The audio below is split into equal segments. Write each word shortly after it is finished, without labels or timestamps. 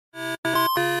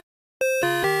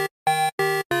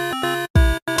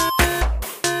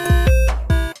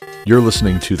You're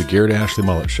listening to the Garrett Ashley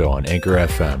Mullet Show on Anchor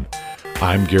FM.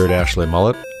 I'm Garrett Ashley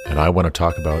Mullet, and I want to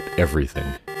talk about everything.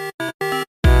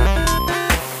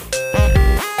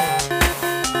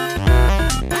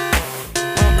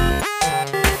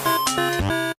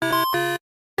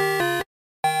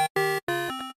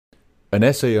 An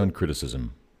Essay on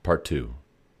Criticism, Part 2,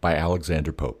 by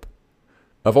Alexander Pope.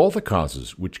 Of all the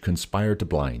causes which conspire to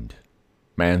blind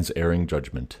man's erring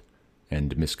judgment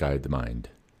and misguide the mind,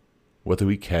 what the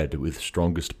weak head with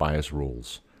strongest bias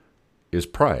rules is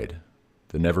pride,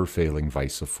 the never-failing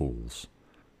vice of fools.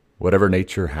 Whatever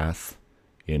nature hath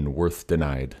in worth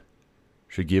denied,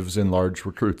 she gives in large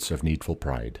recruits of needful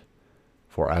pride.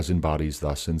 For as in bodies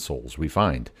thus in souls we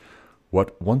find,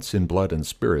 what once in blood and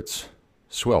spirits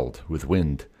swelled with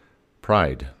wind,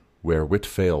 pride, where wit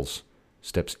fails,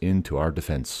 steps in to our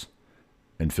defense,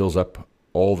 and fills up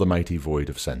all the mighty void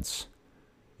of sense.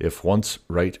 If once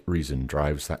right reason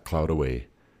drives that cloud away,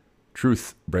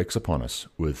 truth breaks upon us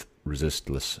with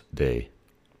resistless day.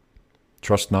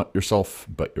 Trust not yourself,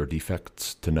 but your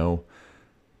defects to know.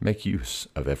 Make use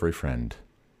of every friend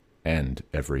and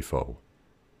every foe.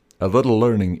 A little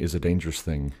learning is a dangerous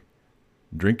thing.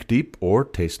 Drink deep or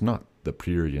taste not the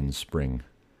Prerian spring.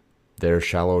 Their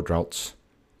shallow draughts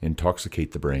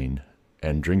intoxicate the brain,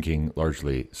 and drinking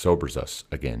largely sobers us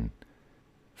again.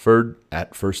 Furred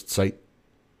at first sight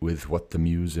with what the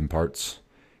muse imparts,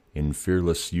 in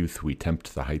fearless youth we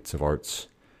tempt the heights of arts,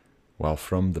 while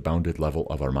from the bounded level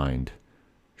of our mind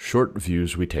short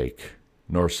views we take,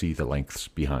 nor see the lengths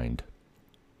behind.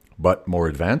 But more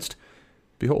advanced,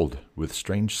 behold, with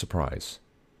strange surprise,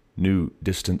 new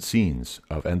distant scenes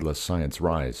of endless science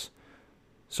rise.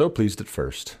 So pleased at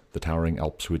first, the towering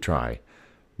Alps we try,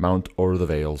 mount o'er the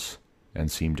vales,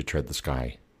 and seem to tread the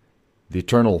sky. The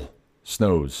eternal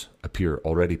snows appear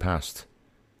already past,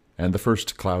 and the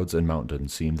first clouds and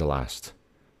mountains seem the last.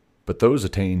 But those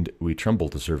attained we tremble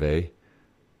to survey,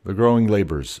 the growing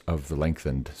labors of the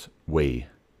lengthened way.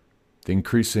 The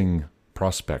increasing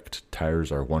prospect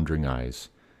tires our wondering eyes.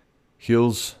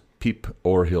 Hills peep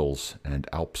o'er hills, and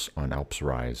Alps on Alps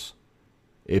rise.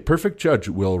 A perfect judge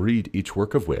will read each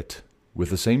work of wit with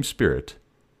the same spirit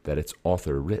that its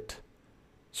author writ.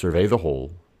 Survey the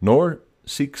whole, nor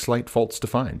seek slight faults to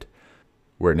find,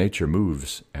 where nature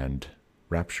moves and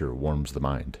rapture warms the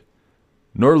mind.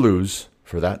 Nor lose,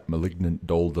 for that malignant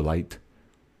dull delight,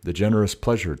 the generous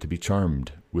pleasure to be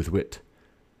charmed with wit,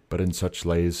 but in such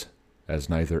lays as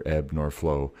neither ebb nor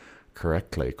flow,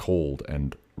 correctly cold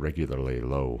and regularly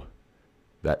low.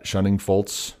 That shunning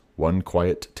faults one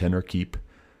quiet tenor keep,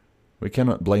 we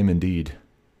cannot blame indeed,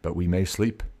 but we may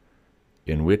sleep.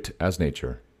 In wit as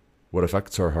nature, what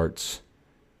affects our hearts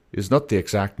is not the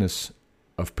exactness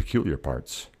of peculiar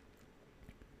parts.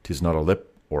 'Tis not a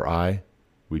lip or eye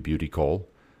we beauty call,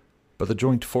 but the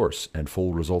joint force and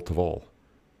full result of all.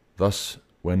 Thus,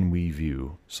 when we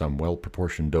view some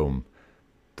well-proportioned dome,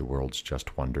 the world's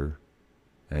just wonder,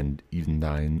 and even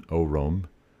thine, O Rome,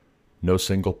 no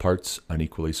single parts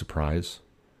unequally surprise,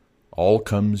 all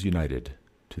comes united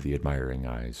to the admiring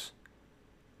eyes.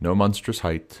 No monstrous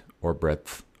height, or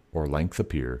breadth, or length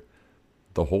appear,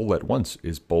 the whole at once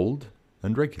is bold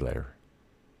and regular.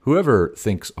 Whoever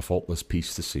thinks a faultless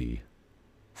piece to see,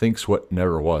 thinks what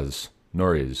ne'er was,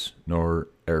 nor is, nor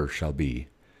e'er shall be.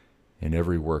 In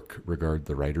every work regard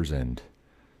the writer's end,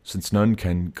 since none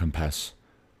can compass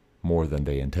more than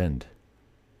they intend.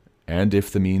 And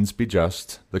if the means be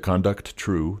just, the conduct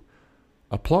true,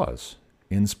 applause,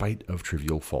 in spite of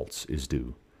trivial faults, is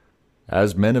due.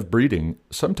 As men of breeding,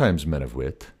 sometimes men of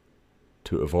wit,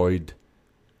 to avoid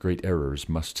great errors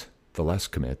must the less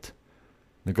commit,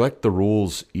 neglect the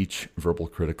rules each verbal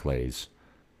critic lays,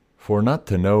 for not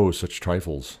to know such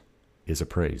trifles is a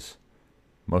praise.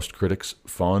 Most critics,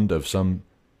 fond of some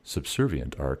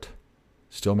subservient art,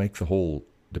 still make the whole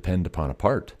depend upon a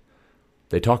part.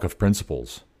 They talk of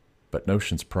principles, but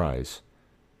notions prize,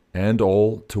 and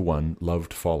all to one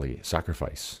loved folly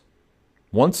sacrifice.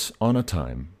 Once on a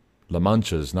time, La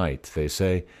Mancha's night, they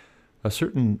say, a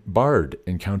certain bard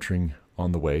encountering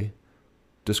on the way,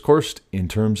 discoursed in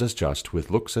terms as just,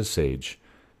 with looks as sage,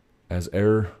 as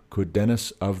e'er could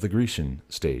Denis of the Grecian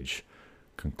stage,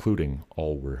 concluding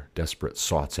all were desperate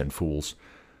sots and fools,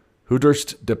 who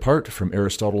durst depart from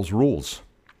Aristotle's rules.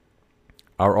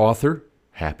 Our author,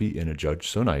 happy in a judge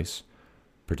so nice,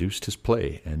 produced his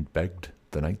play and begged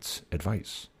the knight's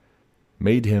advice,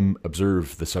 made him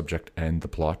observe the subject and the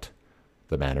plot,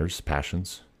 the manners,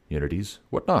 passions, unities,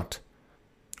 what not,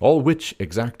 all which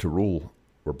exact to rule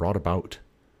were brought about,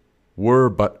 were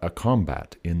but a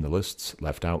combat in the lists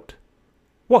left out.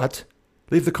 What?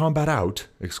 Leave the combat out?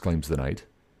 Exclaims the knight.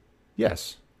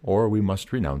 Yes, or we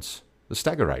must renounce the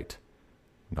Stagyrite.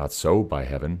 Not so, by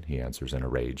heaven, he answers in a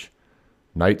rage.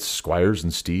 Knights, squires,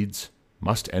 and steeds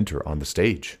must enter on the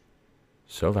stage.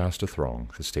 So vast a throng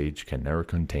the stage can ne'er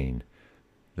contain.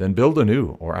 Then build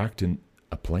anew, or act in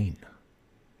a plain.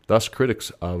 Thus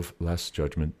critics of less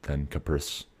judgment than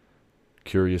caprice,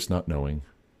 curious not knowing,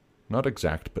 not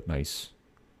exact but nice,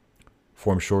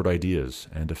 form short ideas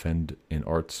and offend in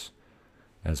arts,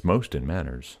 as most in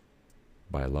manners,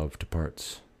 by love to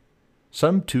parts.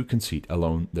 Some to conceit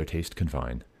alone their taste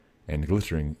confine, and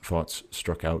glittering thoughts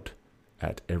struck out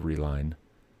at every line,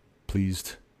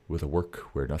 pleased with a work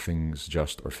where nothing's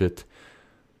just or fit,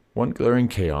 one glaring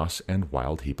chaos and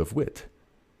wild heap of wit.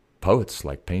 Poets,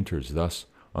 like painters, thus,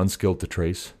 unskilled to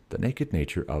trace the naked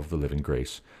nature of the living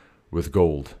grace, with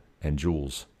gold and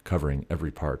jewels covering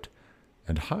every part,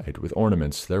 and hide with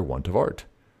ornaments their want of art.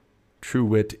 True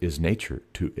wit is nature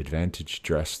to advantage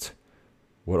dressed,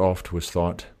 what oft was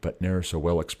thought, but ne'er so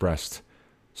well expressed,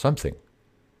 something,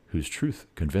 whose truth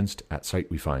convinced at sight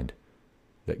we find,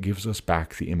 that gives us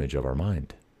back the image of our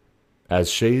mind. As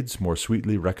shades more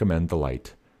sweetly recommend the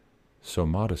light, so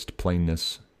modest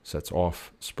plainness sets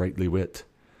off sprightly wit,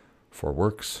 for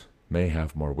works may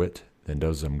have more wit than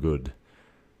does them good,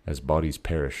 as bodies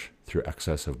perish through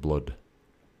excess of blood.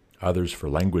 Others for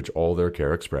language all their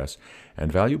care express,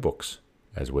 and value books,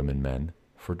 as women men,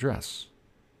 for dress.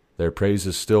 Their praise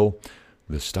is still,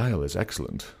 the style is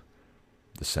excellent.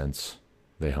 The sense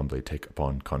they humbly take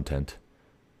upon content.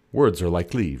 Words are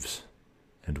like leaves,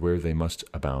 and where they must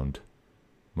abound,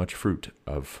 much fruit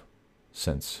of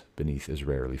sense beneath is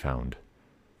rarely found.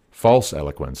 False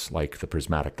eloquence, like the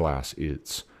prismatic glass,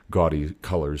 its gaudy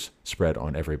colors spread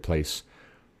on every place.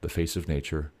 The face of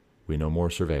nature we no more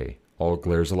survey, all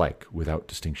glares alike, without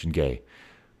distinction gay.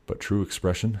 But true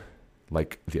expression,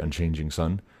 like the unchanging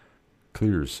sun,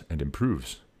 clears and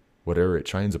improves whate'er it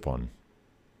shines upon.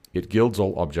 It gilds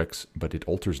all objects, but it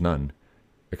alters none.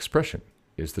 Expression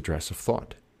is the dress of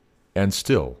thought, and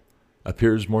still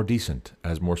appears more decent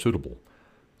as more suitable.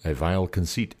 A vile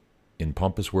conceit, in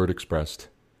pompous word expressed,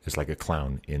 is like a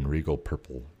clown in regal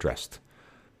purple dressed.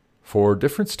 For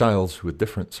different styles with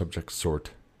different subjects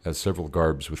sort, as several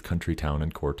garbs with country, town,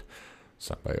 and court,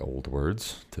 some by old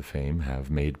words to fame have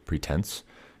made pretense,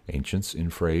 ancients in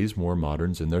phrase, more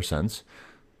moderns in their sense.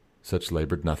 Such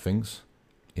labored nothings,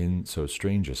 in so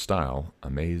strange a style,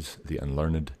 amaze the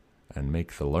unlearned, and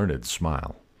make the learned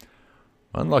smile.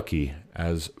 Unlucky,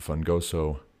 as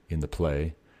Fungoso in the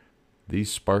play,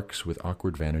 these sparks with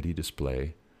awkward vanity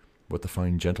display what the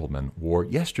fine gentleman wore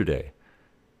yesterday,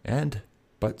 and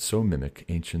but so mimic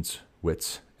ancients'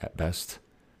 wits at best,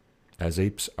 as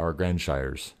apes our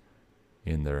grandsires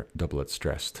in their doublets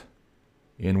dressed.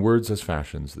 In words as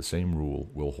fashions the same rule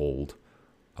will hold,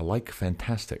 alike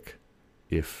fantastic,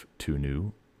 if too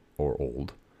new or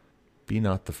old. Be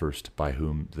not the first by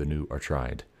whom the new are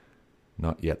tried,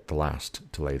 not yet the last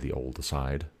to lay the old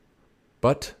aside.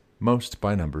 But most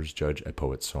by numbers judge a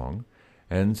poet's song,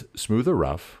 and smooth or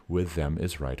rough with them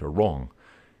is right or wrong.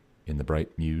 In the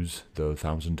bright muse, though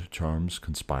 1,000 charms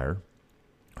conspire,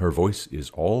 her voice is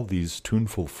all these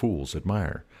tuneful fools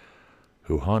admire,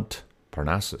 who haunt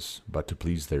Parnassus but to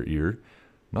please their ear,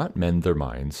 not mend their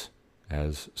minds,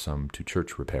 as some to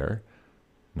church repair,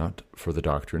 not for the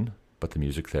doctrine, but the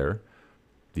music there.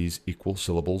 These equal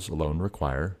syllables alone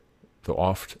require, though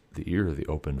oft the ear the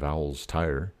open vowels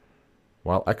tire,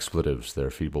 while expletives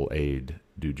their feeble aid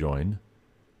do join,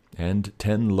 and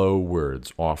 10 low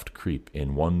words oft creep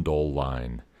in one dull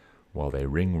line, while they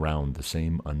ring round the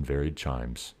same unvaried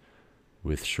chimes,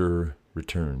 with sure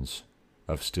returns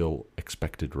of still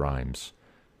expected rhymes.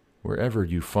 Wherever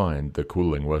you find the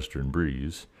cooling western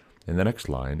breeze, in the next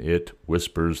line it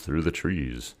whispers through the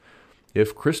trees.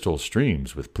 If crystal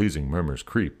streams with pleasing murmurs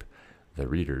creep, the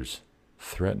reader's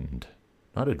threatened,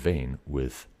 not in vain,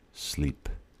 with sleep.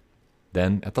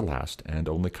 Then at the last, and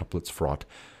only couplets fraught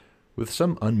with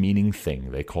some unmeaning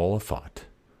thing they call a thought,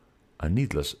 a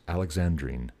needless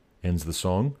Alexandrine, ends the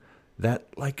song, that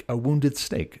like a wounded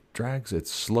snake drags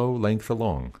its slow length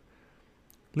along.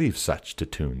 Leave such to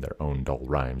tune their own dull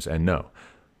rhymes, and know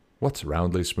what's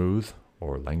roundly smooth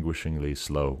or languishingly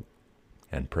slow,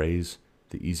 and praise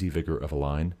the easy vigor of a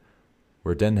line.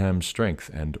 Where Denham's strength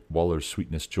and Waller's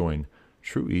sweetness join,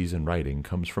 true ease in writing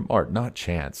comes from art, not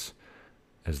chance,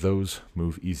 as those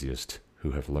move easiest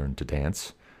who have learned to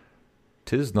dance.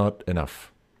 'Tis not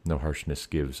enough, no harshness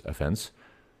gives offense,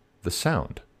 the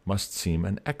sound must seem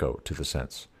an echo to the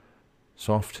sense.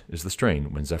 Soft is the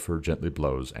strain when zephyr gently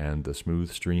blows, and the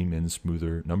smooth stream in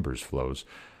smoother numbers flows.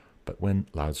 But when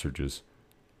loud surges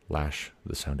lash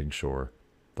the sounding shore,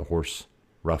 the hoarse,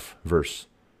 rough verse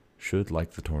should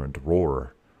like the torrent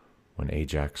roar, when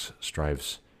Ajax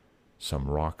strives some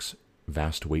rock's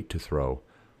vast weight to throw.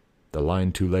 The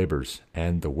line too labors,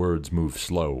 and the words move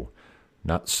slow.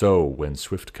 Not so when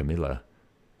swift Camilla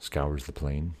scours the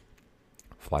plain,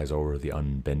 flies over the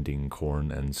unbending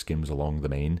corn, and skims along the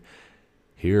main.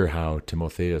 Hear how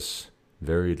Timotheus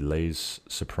varied lays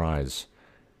surprise,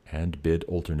 and bid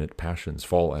alternate passions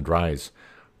fall and rise,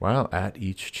 while at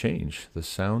each change the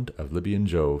sound of Libyan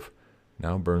Jove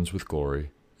now burns with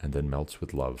glory, and then melts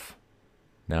with love.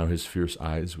 Now his fierce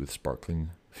eyes with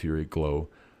sparkling fury glow,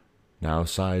 now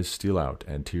sighs steal out,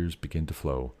 and tears begin to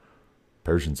flow.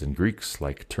 Persians and Greeks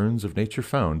like turns of nature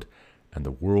found, and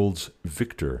the world's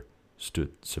victor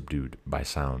stood subdued by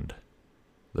sound.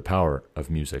 The power of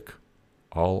music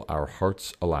all our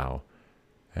hearts allow,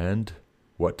 and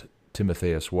what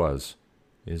Timotheus was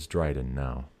is Dryden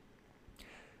now.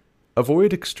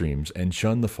 Avoid extremes, and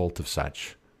shun the fault of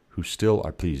such, who still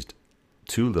are pleased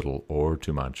too little or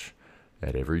too much,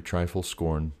 at every trifle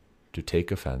scorn to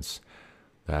take offence.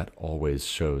 That always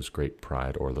shows great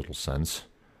pride or little sense.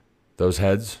 Those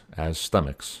heads, as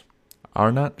stomachs,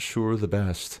 are not sure the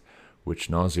best, which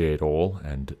nauseate all,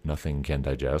 and nothing can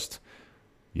digest.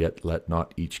 Yet let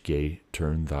not each gay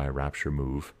turn thy rapture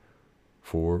move,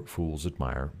 for fools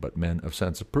admire, but men of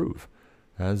sense approve.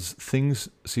 As things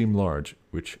seem large,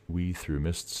 which we through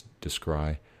mists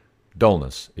descry,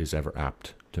 dullness is ever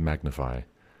apt to magnify.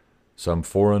 Some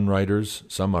foreign writers,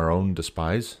 some our own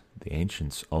despise, the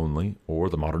ancients only, or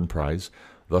the modern prize.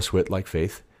 Thus wit, like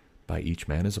faith, by each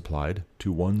man is applied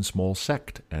to one small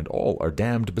sect, and all are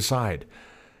damned beside.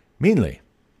 Meanly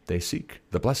they seek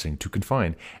the blessing to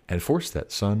confine, and force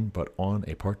that sun but on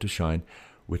a part to shine,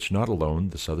 which not alone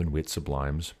the southern wit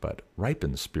sublimes, but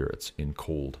ripens spirits in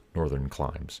cold northern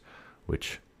climes,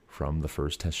 which from the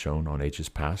first has shone on ages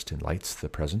past, enlights the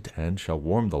present, and shall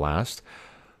warm the last,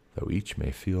 though each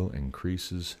may feel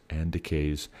increases and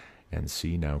decays, and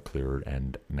see now clearer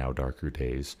and now darker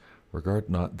days. Regard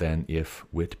not then if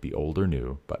wit be old or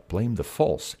new, but blame the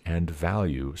false, and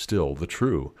value still the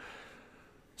true.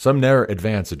 Some ne'er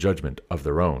advance a judgment of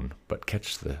their own, but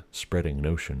catch the spreading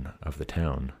notion of the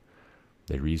town.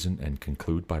 They reason and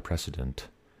conclude by precedent,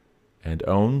 and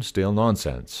own stale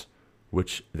nonsense,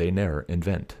 which they ne'er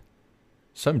invent.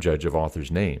 Some judge of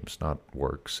authors' names, not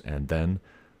works, and then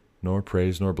nor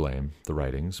praise nor blame the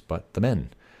writings, but the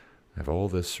men. I've all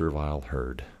this servile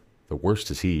heard. The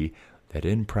worst is he that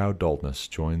in proud dullness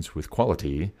joins with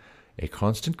quality, a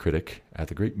constant critic at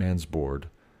the great man's board,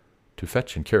 to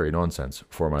fetch and carry nonsense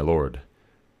for my lord.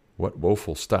 What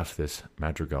woeful stuff this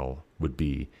madrigal would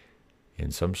be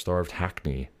in some starved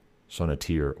hackney,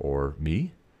 sonneteer, or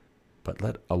me? But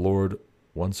let a lord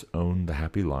once own the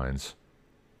happy lines,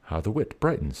 how the wit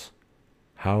brightens,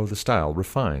 how the style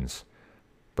refines.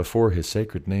 Before his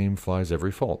sacred name flies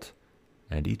every fault,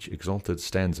 and each exalted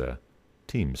stanza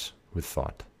teems with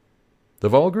thought. The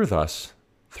vulgar thus,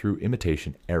 through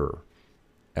imitation error,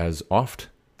 as oft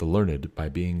the learned by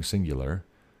being singular,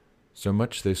 so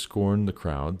much they scorn the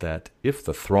crowd, that if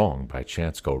the throng by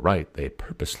chance go right, they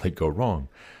purposely go wrong.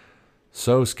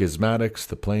 So schismatics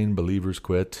the plain believers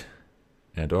quit,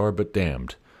 and are but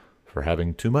damned for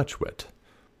having too much wit.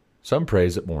 Some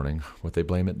praise at morning what they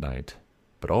blame at night,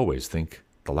 but always think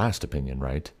the last opinion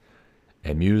right.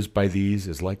 Amused by these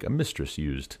is like a mistress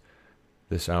used.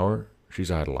 This hour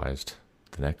she's idolized,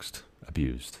 the next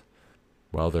abused.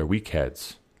 While their weak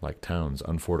heads, like towns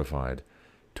unfortified,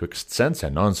 twixt sense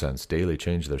and nonsense daily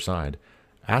change their side.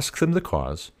 Ask them the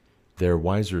cause, they're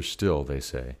wiser still, they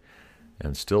say,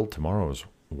 and still tomorrow's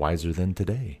wiser than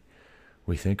today.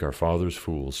 We think our fathers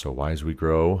fools, so wise we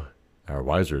grow. Our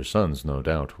wiser sons, no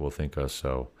doubt, will think us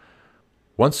so.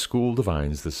 Once school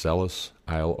divines the zealous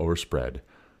isle o'erspread,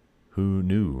 who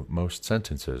knew most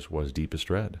sentences was deepest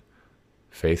read.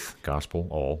 Faith, gospel,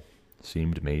 all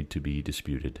seemed made to be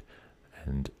disputed,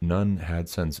 and none had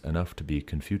sense enough to be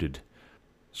confuted.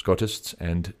 Scotists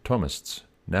and Thomists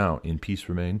now in peace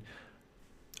remain,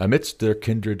 amidst their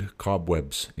kindred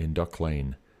cobwebs in Duck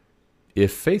Lane.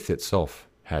 If faith itself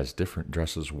has different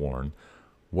dresses worn,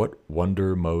 what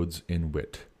wonder modes in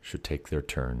wit should take their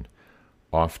turn?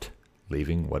 Oft,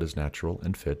 leaving what is natural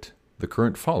and fit, the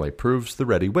current folly proves the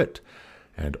ready wit,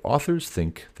 and authors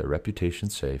think their reputation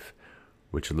safe,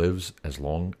 which lives as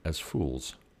long as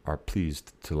fools are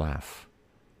pleased to laugh.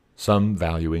 Some,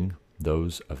 valuing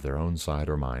those of their own side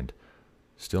or mind,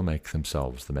 still make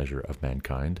themselves the measure of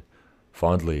mankind.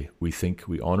 Fondly we think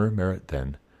we honor merit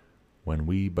then, when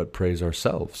we but praise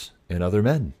ourselves in other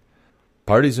men.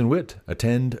 Parties in wit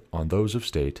attend on those of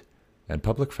state, and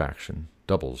public faction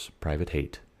doubles private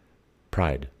hate.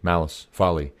 Pride, malice,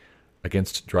 folly,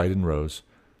 against Dryden rose,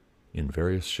 in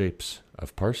various shapes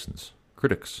of parsons,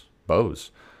 critics, beaux,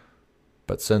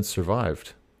 but sense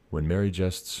survived when merry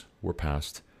jests were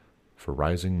past, for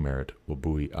rising merit will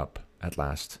buoy up at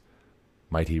last.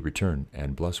 Might he return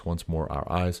and bless once more our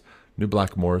eyes, new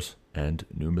Blackmores and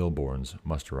new Milbournes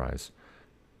must arise.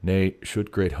 Nay,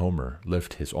 should great Homer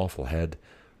lift his awful head,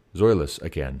 Zoilus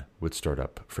again would start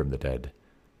up from the dead.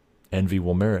 Envy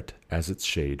will merit as its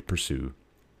shade pursue,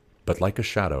 but like a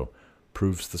shadow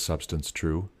proves the substance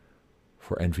true.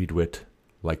 For envied wit,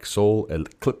 like soul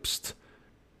eclipsed,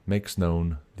 makes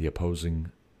known the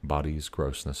opposing body's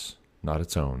grossness, not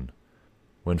its own.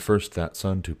 When first that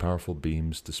sun to powerful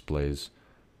beams displays,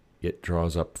 it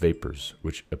draws up vapors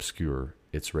which obscure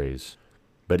its rays.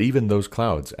 But even those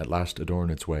clouds at last adorn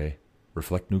its way,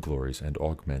 reflect new glories, and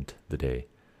augment the day.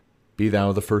 Be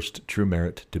thou the first true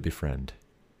merit to befriend.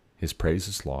 His praise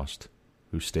is lost,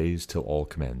 who stays till all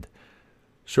commend.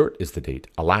 Short is the date,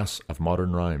 alas, of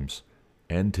modern rhymes,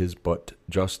 and 'tis but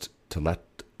just to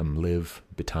let 'em live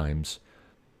betimes.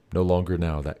 No longer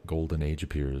now that golden age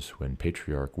appears, when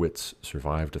patriarch wits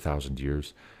survived 1,000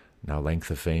 years. Now length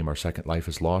of fame our second life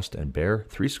is lost, and bare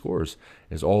 60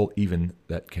 is all even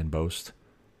that can boast.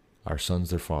 Our sons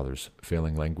their fathers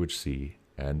failing language see,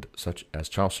 and such as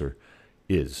Chaucer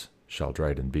is shall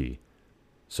Dryden be.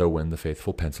 So when the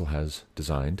faithful pencil has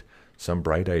designed some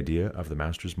bright idea of the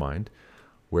master's mind,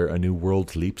 where a new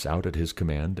world leaps out at his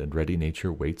command, and ready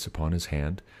nature waits upon his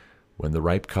hand, when the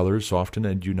ripe colors soften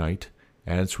and unite,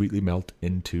 and sweetly melt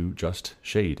into just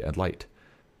shade and light,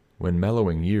 when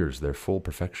mellowing years their full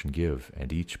perfection give,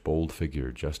 and each bold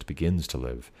figure just begins to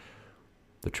live,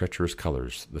 the treacherous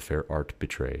colors the fair art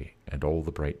betray, and all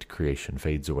the bright creation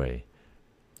fades away.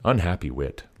 Unhappy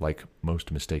wit, like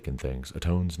most mistaken things,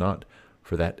 atones not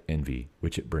for that envy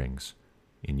which it brings.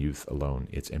 In youth alone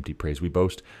its empty praise we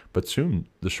boast, but soon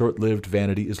the short-lived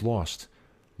vanity is lost.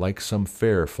 Like some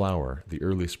fair flower the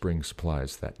early spring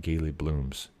supplies, that gaily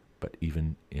blooms, but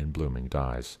even in blooming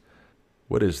dies.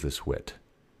 What is this wit,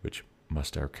 which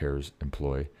must our cares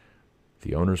employ?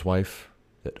 The owner's wife,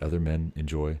 that other men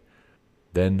enjoy?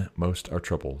 Then most our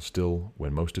trouble, still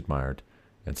when most admired,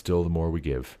 and still the more we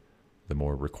give, the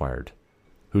more required.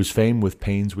 Whose fame with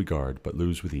pains we guard, but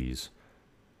lose with ease.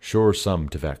 Sure some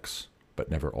to vex, but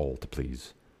never all to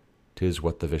please. 'Tis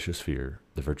what the vicious fear,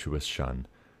 the virtuous shun.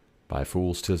 By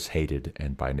fools 'tis hated,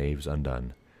 and by knaves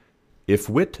undone. If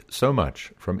wit so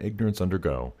much from ignorance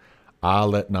undergo,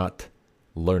 let not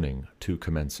learning to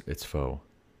commence its foe.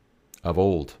 Of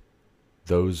old,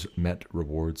 those met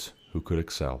rewards who could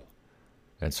excel,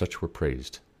 and such were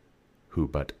praised, who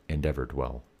but endeavored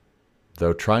well.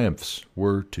 Though triumphs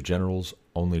were to generals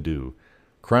only due,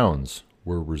 crowns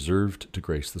were reserved to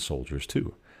grace the soldiers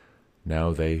too.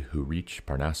 Now they who reach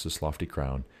Parnassus' lofty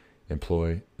crown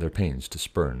employ their pains to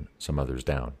spurn some others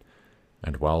down.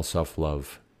 And while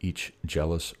self-love each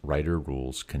jealous writer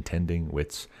rules, contending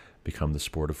wits become the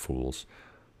sport of fools.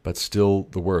 But still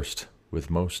the worst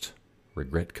with most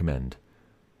regret commend,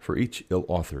 for each ill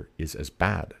author is as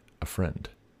bad a friend.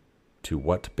 To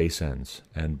what base ends,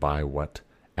 and by what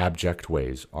abject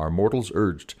ways, are mortals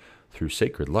urged through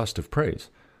sacred lust of praise?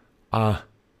 Ah,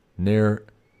 ne'er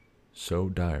so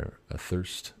dire a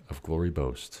thirst of glory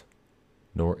boast,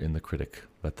 nor in the critic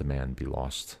let the man be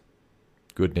lost.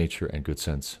 Good nature and good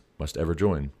sense must ever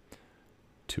join.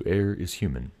 To err is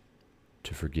human,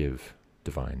 to forgive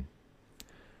divine.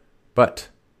 But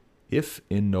if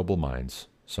in noble minds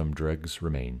some dregs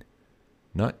remain,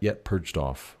 not yet purged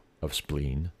off of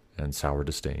spleen and sour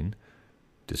disdain,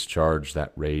 discharge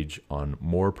that rage on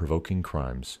more provoking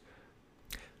crimes,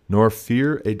 nor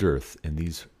fear a dearth in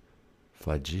these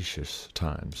flagitious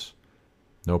times.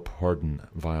 No pardon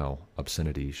vile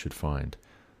obscenity should find,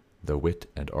 though wit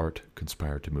and art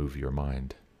conspire to move your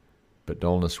mind. But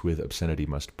dullness with obscenity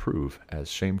must prove as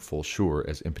shameful sure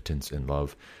as impotence in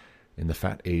love. In the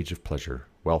fat age of pleasure,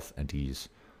 wealth, and ease,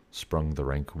 sprung the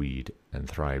rank weed, and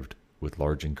thrived with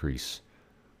large increase.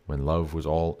 When love was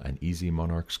all an easy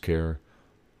monarch's care,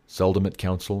 seldom at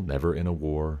council, never in a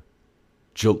war,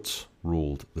 jilts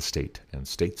ruled the state, and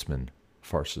statesmen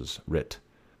farces writ.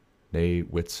 Nay,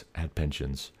 wits had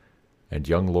pensions, and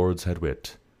young lords had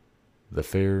wit. The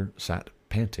fair sat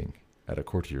panting at a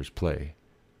courtier's play,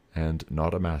 and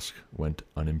not a mask went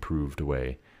unimproved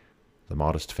away. The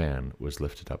modest fan was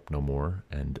lifted up no more,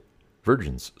 and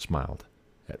virgins smiled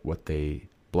at what they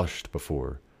blushed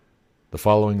before. The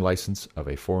following license of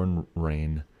a foreign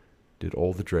reign did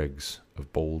all the dregs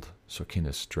of bold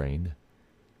Socinus drain.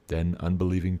 Then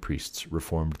unbelieving priests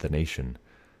reformed the nation,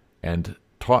 and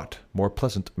taught more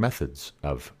pleasant methods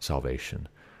of salvation,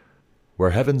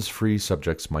 where heaven's free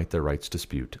subjects might their rights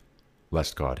dispute,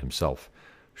 lest God himself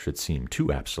should seem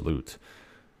too absolute.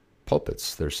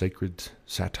 Pulpits their sacred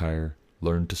satire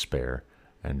learn to spare,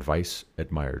 and vice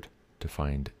admired to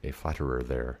find a flatterer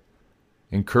there.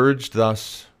 Encouraged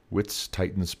thus, wit's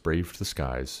titans braved the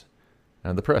skies,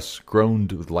 and the press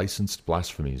groaned with licensed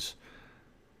blasphemies.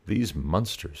 These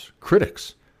monsters,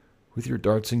 critics, with your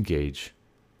darts engage.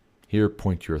 Here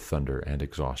point your thunder and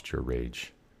exhaust your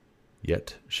rage.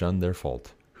 Yet shun their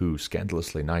fault, who,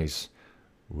 scandalously nice,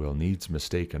 will needs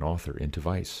mistake an author into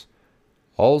vice.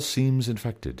 All seems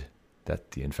infected,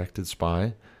 that the infected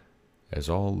spy, as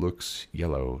all looks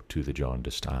yellow to the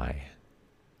jaundiced eye.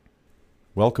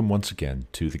 Welcome once again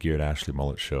to the Garrett Ashley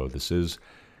Mullet Show. This is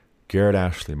Garrett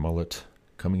Ashley Mullet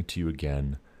coming to you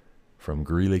again from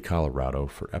Greeley, Colorado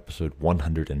for episode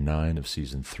 109 of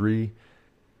season 3.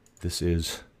 This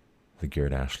is the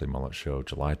Garrett Ashley Mullet Show,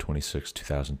 July 26,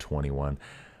 2021.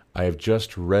 I have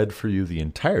just read for you the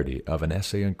entirety of An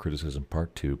Essay on Criticism,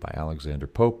 Part 2 by Alexander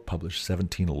Pope, published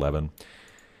 1711.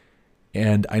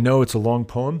 And I know it's a long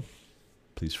poem.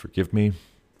 Please forgive me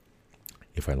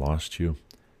if I lost you.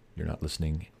 You're not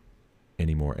listening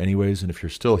anymore anyways. And if you're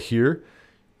still here,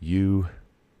 you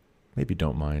maybe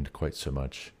don't mind quite so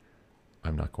much.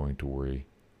 I'm not going to worry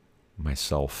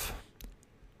myself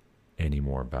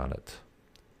anymore about it.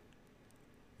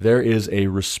 There is a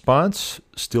response,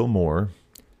 still more,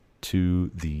 to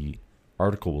the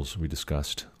articles we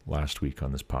discussed last week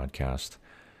on this podcast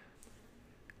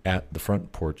at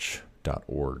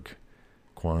thefrontporch.org.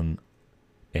 Kwon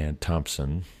and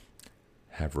Thompson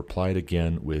have replied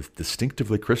again with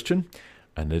Distinctively Christian,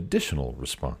 an additional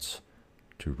response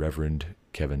to Reverend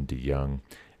Kevin DeYoung.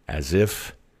 As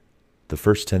if the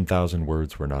first 10,000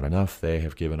 words were not enough, they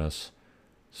have given us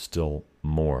still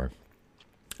more.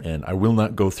 And I will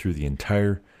not go through the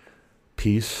entire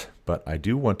piece, but I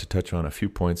do want to touch on a few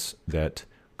points that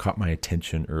caught my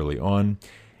attention early on.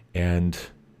 And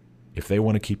if they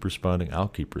want to keep responding, I'll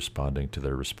keep responding to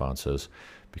their responses,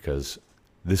 because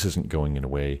this isn't going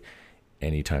away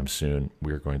anytime soon.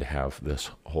 We're going to have this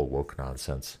whole woke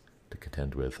nonsense to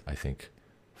contend with, I think,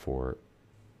 for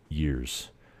years,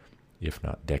 if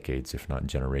not decades, if not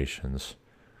generations.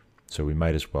 So we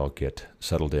might as well get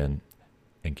settled in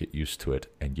and get used to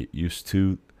it and get used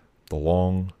to the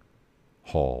long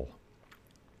haul.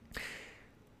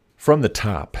 From the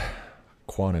top,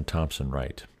 Kwon and Thompson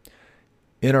write,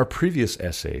 in our previous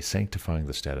essay, Sanctifying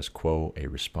the Status Quo, a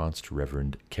response to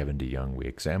Reverend Kevin DeYoung, we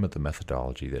examined the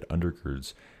methodology that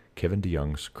undergirds Kevin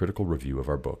DeYoung's critical review of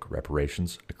our book,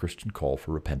 Reparations, A Christian Call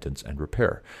for Repentance and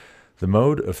Repair. The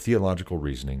mode of theological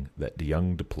reasoning that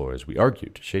DeYoung deploys, we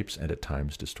argued, shapes and at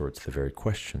times distorts the very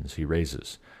questions he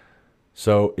raises.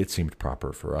 So it seemed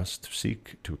proper for us to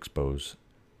seek to expose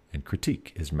and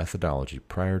critique his methodology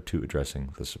prior to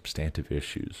addressing the substantive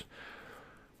issues.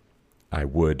 I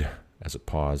would, as a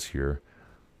pause here,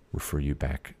 refer you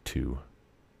back to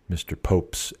Mr.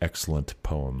 Pope's excellent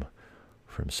poem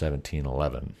from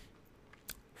 1711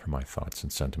 for my thoughts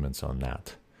and sentiments on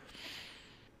that.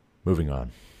 Moving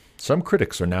on. Some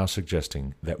critics are now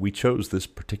suggesting that we chose this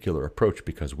particular approach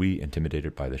because we,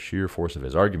 intimidated by the sheer force of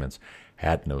his arguments,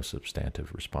 had no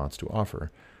substantive response to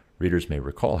offer. Readers may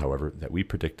recall, however, that we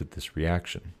predicted this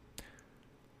reaction.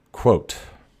 Quote,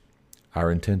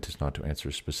 our intent is not to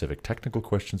answer specific technical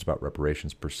questions about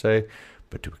reparations per se,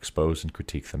 but to expose and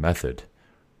critique the method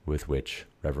with which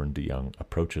Reverend DeYoung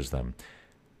approaches them.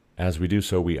 As we do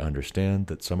so, we understand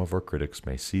that some of our critics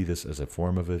may see this as a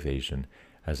form of evasion,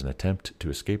 as an attempt to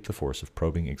escape the force of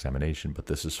probing examination, but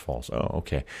this is false. Oh,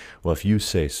 okay. Well, if you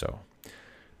say so,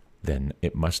 then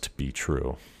it must be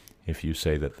true. If you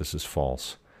say that this is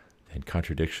false, then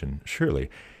contradiction surely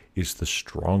is the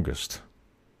strongest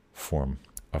form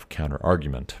of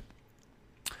counter-argument.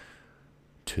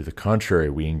 To the contrary,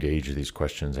 we engage these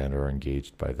questions and are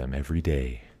engaged by them every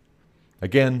day.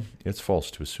 Again, it's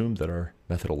false to assume that our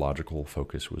methodological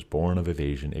focus was born of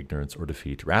evasion, ignorance, or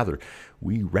defeat. Rather,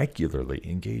 we regularly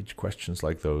engage questions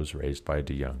like those raised by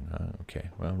DeYoung.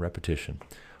 Repetition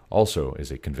also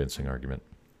is a convincing argument.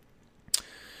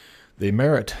 They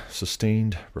merit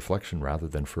sustained reflection rather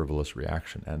than frivolous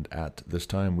reaction, and at this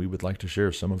time we would like to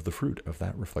share some of the fruit of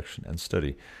that reflection and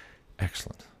study.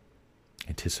 Excellent.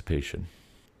 Anticipation.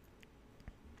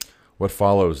 What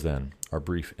follows, then, are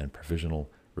brief and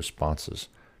provisional responses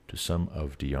to some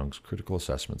of DeYoung's critical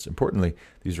assessments. Importantly,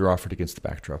 these are offered against the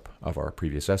backdrop of our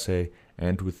previous essay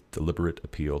and with deliberate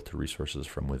appeal to resources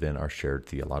from within our shared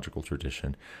theological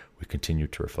tradition. We continue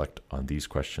to reflect on these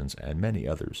questions and many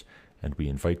others, and we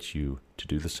invite you to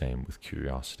do the same with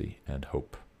curiosity and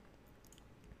hope.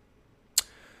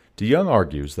 DeYoung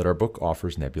argues that our book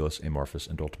offers nebulous, amorphous,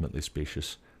 and ultimately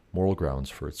spacious moral grounds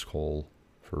for its call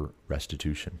for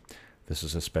restitution. This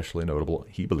is especially notable,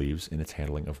 he believes, in its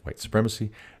handling of white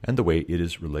supremacy and the way it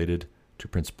is related to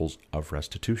principles of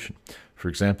restitution. For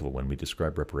example, when we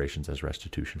describe reparations as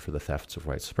restitution for the thefts of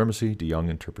white supremacy, DeYoung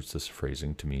interprets this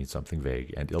phrasing to mean something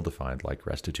vague and ill-defined, like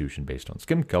restitution based on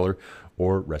skin color,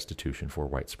 or restitution for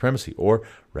white supremacy, or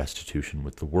restitution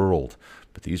with the world.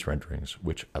 But these renderings,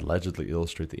 which allegedly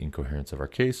illustrate the incoherence of our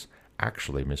case,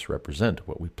 actually misrepresent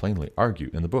what we plainly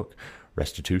argue in the book.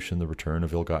 Restitution, the return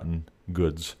of ill-gotten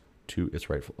goods to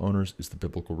its rightful owners, is the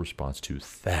biblical response to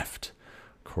theft,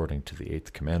 according to the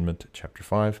 8th commandment, chapter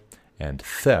 5, and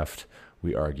theft,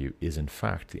 we argue, is in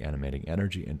fact the animating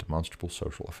energy and demonstrable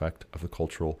social effect of the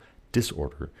cultural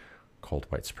disorder called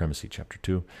white supremacy, chapter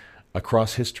 2.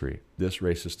 Across history, this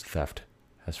racist theft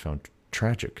has found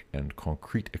tragic and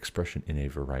concrete expression in a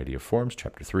variety of forms,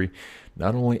 chapter 3,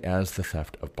 not only as the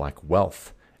theft of black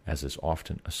wealth, as is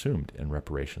often assumed in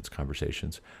reparations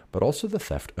conversations, but also the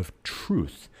theft of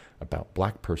truth about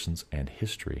black persons and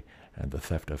history, and the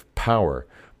theft of power,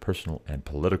 personal and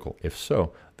political. If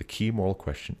so, the key moral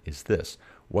question is this: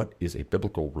 what is a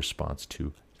biblical response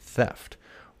to theft?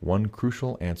 One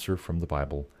crucial answer from the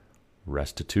Bible: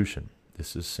 restitution.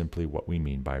 This is simply what we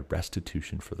mean by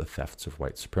restitution for the thefts of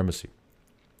white supremacy.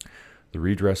 The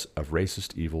redress of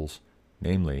racist evils,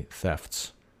 namely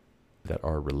thefts, that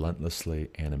are relentlessly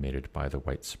animated by the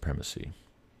white supremacy.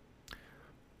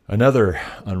 Another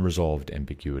unresolved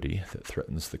ambiguity that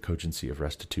threatens the cogency of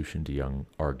restitution, DeYoung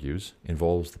argues,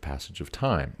 involves the passage of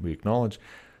time. We acknowledge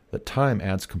that time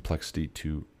adds complexity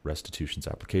to restitution's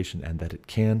application and that it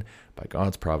can, by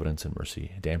God's providence and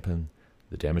mercy, dampen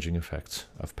the damaging effects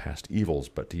of past evils.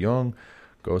 But DeYoung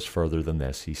goes further than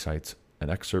this. He cites an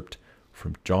excerpt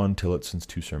from John Tillotson's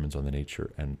 2 sermons on the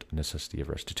nature and necessity of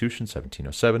restitution,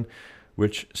 1707,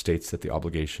 which states that the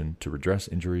obligation to redress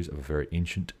injuries of a very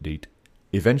ancient date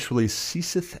eventually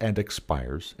ceaseth and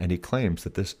expires, and he claims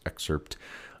that this excerpt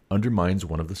undermines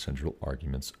one of the central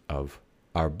arguments of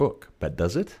our book. But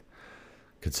does it?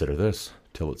 Consider this.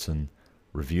 Tillotson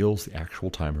reveals the actual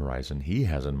time horizon he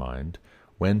has in mind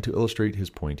when, to illustrate his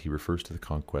point, he refers to the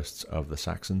conquests of the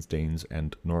Saxons, Danes,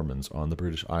 and Normans on the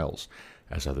British Isles.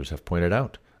 As others have pointed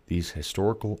out, these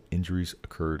historical injuries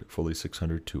occurred fully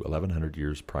 600 to 1100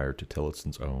 years prior to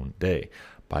Tillotson's own day.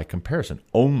 By comparison,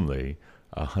 only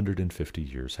 150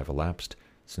 years have elapsed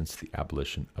since the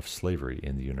abolition of slavery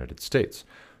in the United States.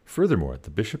 Furthermore, the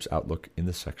bishop's outlook in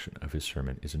this section of his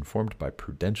sermon is informed by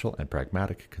prudential and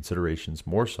pragmatic considerations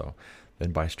more so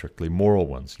than by strictly moral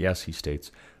ones. Yes, he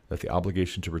states that the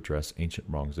obligation to redress ancient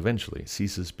wrongs eventually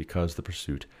ceases because the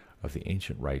pursuit of the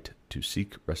ancient right to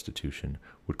seek restitution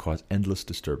would cause endless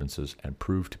disturbances and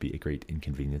prove to be a great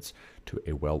inconvenience to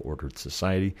a well-ordered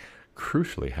society.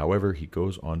 Crucially, however, he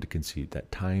goes on to concede that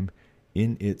time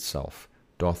in itself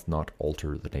doth not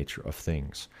alter the nature of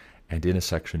things. And in a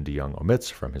section DeYoung omits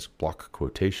from his block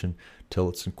quotation,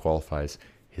 Tillotson qualifies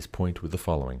his point with the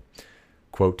following,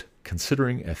 quote,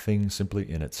 "Considering a thing simply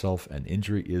in itself, an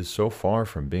injury is so far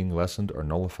from being lessened or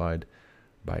nullified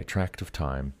by a tract of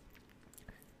time,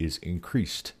 is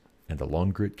increased, and the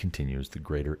longer it continues, the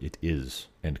greater it is,"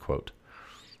 end quote.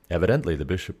 Evidently, the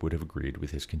bishop would have agreed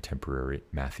with his contemporary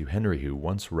Matthew Henry, who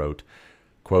once wrote,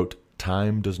 quote,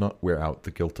 "Time does not wear out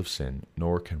the guilt of sin,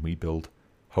 nor can we build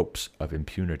hopes of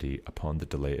impunity upon the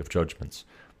delay of judgments.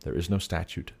 There is no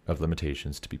statute of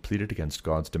limitations to be pleaded against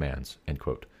God's demands," end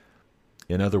quote.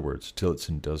 In other words,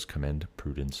 Tillotson does commend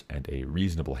prudence and a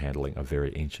reasonable handling of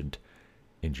very ancient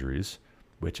injuries,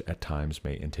 which at times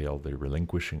may entail the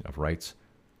relinquishing of rights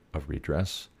of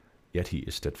redress, yet he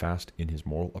is steadfast in his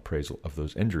moral appraisal of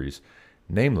those injuries,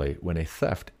 namely, when a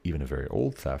theft, even a very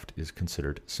old theft, is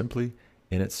considered simply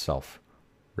in itself,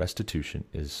 restitution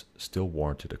is still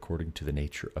warranted according to the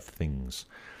nature of things.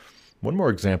 One more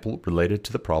example related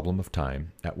to the problem of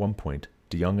time. At one point,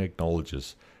 DeYoung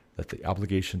acknowledges that the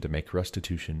obligation to make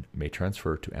restitution may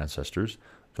transfer to ancestors,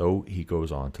 though he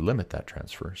goes on to limit that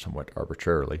transfer, somewhat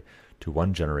arbitrarily, to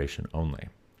one generation only.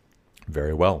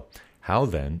 Very well. How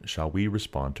then shall we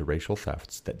respond to racial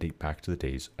thefts that date back to the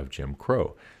days of Jim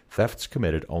Crow, thefts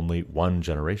committed only one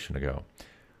generation ago?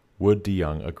 Would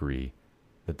DeYoung agree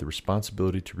that the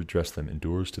responsibility to redress them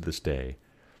endures to this day,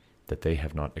 that they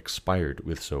have not expired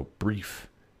with so brief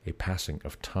a passing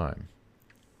of time?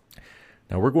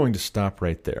 Now we're going to stop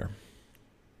right there.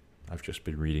 I've just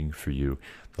been reading for you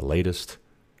the latest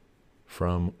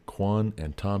from Kwon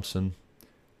and Thompson,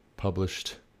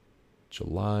 published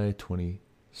July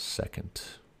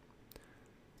 22nd.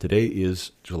 Today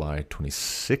is July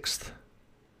 26th,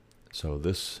 so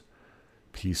this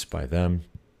piece by them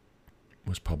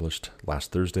was published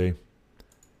last Thursday.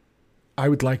 I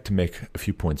would like to make a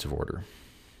few points of order.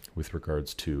 with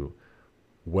regards to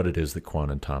what it is that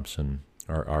Kwon and Thompson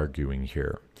are arguing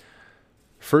here.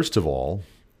 First of all,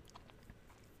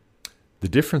 the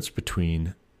difference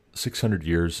between 600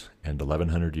 years and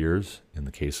 1100 years in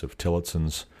the case of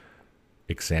Tillotson's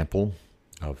example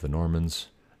of the Normans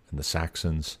and the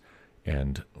Saxons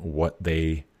and what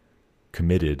they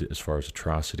committed as far as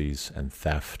atrocities and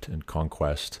theft and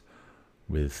conquest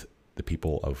with the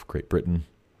people of Great Britain,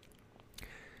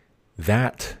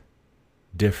 that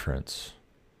difference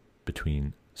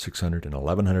between 600 and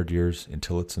 1100 years in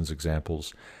Tillotson's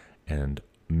examples and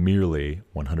merely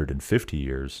 150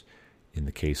 years in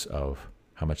the case of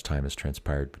how much time has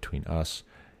transpired between us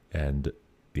and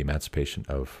the emancipation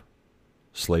of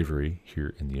slavery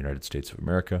here in the United States of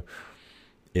America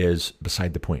is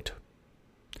beside the point.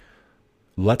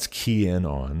 Let's key in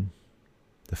on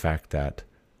the fact that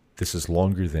this is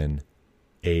longer than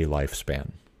a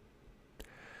lifespan.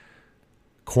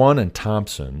 Kwon and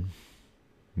Thompson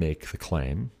make the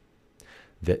claim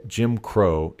that Jim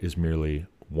Crow is merely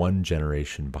one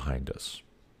generation behind us,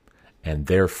 and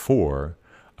therefore,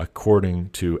 according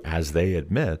to, as they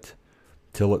admit,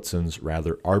 Tillotson's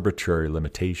rather arbitrary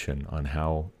limitation on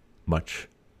how much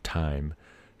time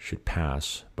should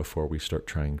pass before we start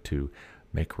trying to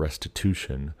make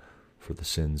restitution for the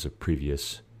sins of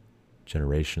previous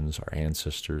generations, our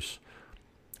ancestors,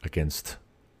 against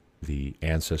the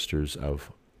ancestors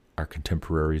of our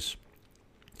contemporaries.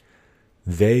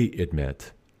 They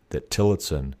admit that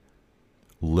Tillotson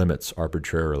limits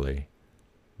arbitrarily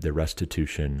the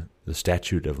restitution, the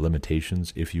statute of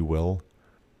limitations, if you will,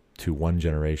 to one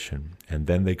generation. And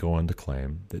then they go on to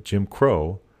claim that Jim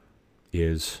Crow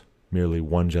is merely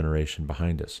one generation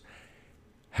behind us.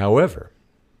 However,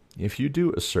 if you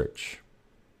do a search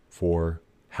for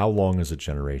how long is a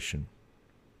generation,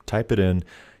 type it in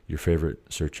your favorite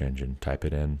search engine. Type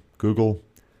it in Google,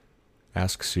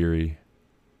 ask Siri,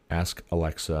 ask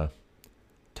Alexa,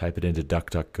 type it into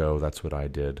DuckDuckGo. That's what I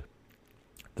did.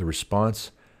 The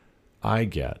response I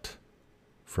get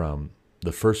from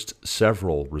the first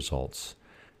several results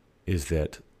is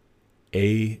that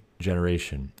a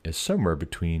generation is somewhere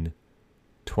between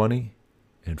 20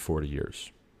 and 40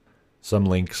 years. Some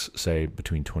links say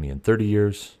between 20 and 30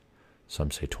 years. Some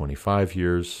say 25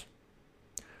 years.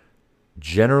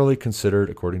 Generally considered,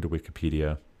 according to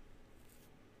Wikipedia,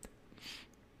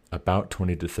 about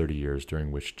 20 to 30 years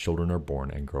during which children are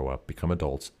born and grow up, become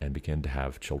adults, and begin to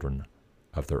have children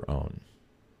of their own.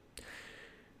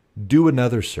 Do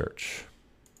another search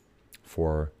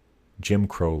for Jim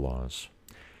Crow laws.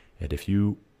 And if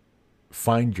you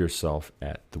find yourself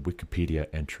at the Wikipedia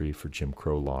entry for Jim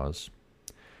Crow laws,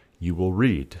 you will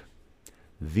read,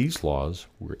 these laws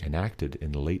were enacted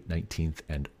in the late 19th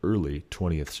and early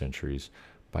 20th centuries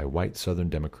by white Southern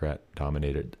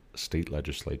Democrat-dominated state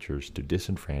legislatures to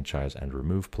disenfranchise and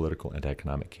remove political and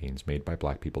economic gains made by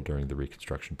black people during the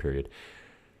Reconstruction period.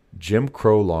 Jim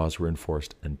Crow laws were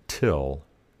enforced until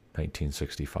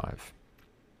 1965.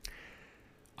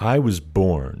 I was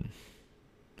born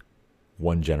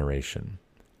one generation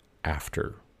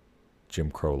after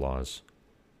Jim Crow laws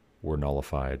were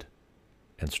nullified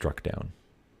and struck down.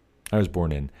 I was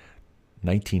born in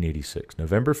 1986,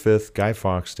 November 5th, Guy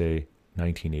Fawkes Day,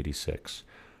 1986,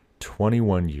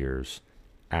 21 years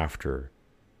after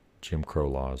Jim Crow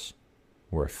laws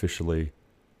were officially,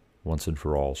 once and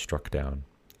for all, struck down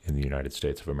in the United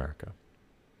States of America.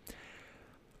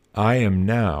 I am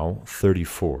now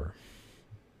 34.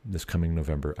 This coming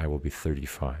November, I will be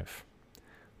 35.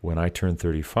 When I turn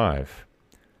 35,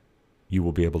 you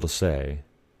will be able to say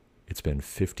it's been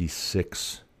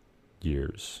 56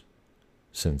 years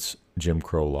since Jim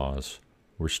Crow laws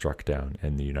were struck down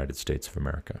in the United States of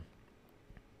America.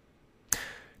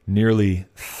 Nearly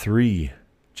 3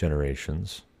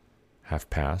 generations have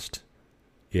passed,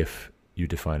 if you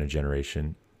define a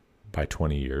generation by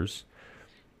 20 years.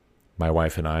 My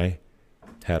wife and I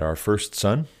had our first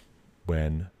son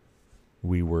when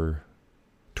we were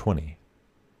 20.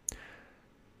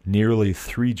 Nearly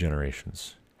 3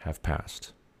 generations have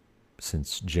passed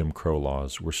since Jim Crow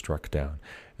laws were struck down.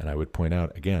 And I would point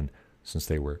out again, since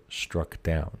they were struck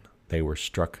down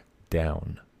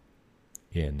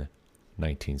in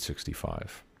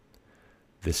 1965.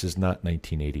 This is not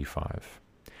 1985.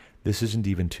 This isn't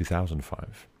even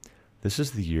 2005. This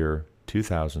is the year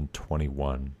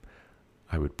 2021.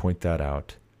 I would point that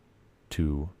out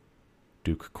to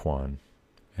Duke Kwon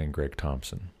and Greg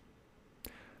Thompson.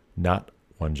 Not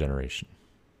one generation.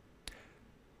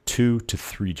 2 to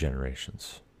 3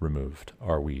 generations removed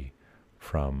are we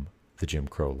from the Jim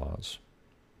Crow laws.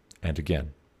 And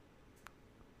again,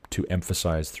 to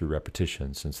emphasize through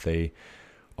repetition, since they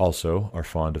also are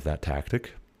fond of that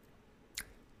tactic,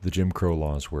 the Jim Crow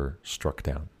laws were struck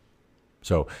down.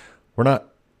 So we're not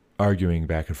arguing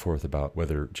back and forth about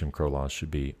whether Jim Crow laws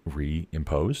should be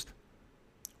reimposed.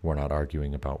 We're not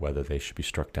arguing about whether they should be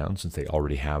struck down, since they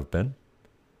already have been.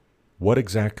 What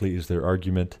exactly is their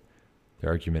argument?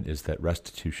 Their argument is that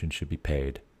restitution should be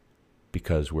paid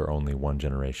because we're only one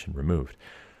generation removed.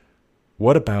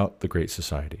 What about the Great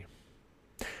Society?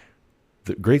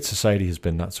 The Great Society has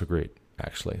been not so great,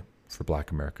 actually, for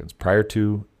Black Americans. Prior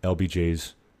to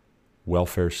LBJ's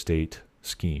welfare state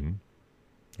scheme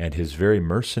and his very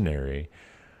mercenary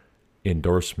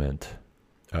endorsement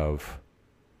of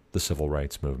the civil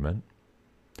rights movement,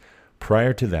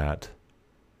 prior to that,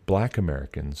 Black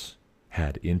Americans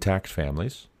had intact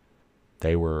families.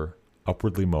 They were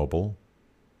upwardly mobile.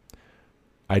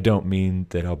 I don't mean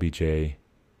that LBJ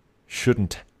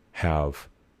shouldn't have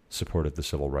supported the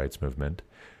civil rights movement,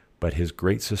 but his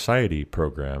Great Society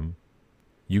program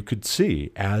you could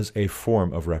see as a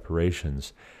form of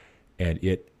reparations, and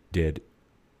it did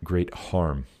great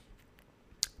harm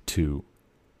to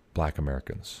Black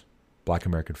Americans, Black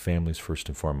American families first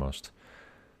and foremost,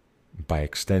 by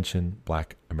extension,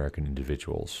 Black American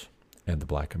individuals and the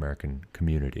Black American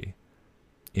community.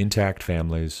 Intact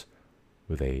families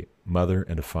with a mother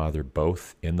and a father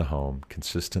both in the home,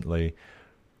 consistently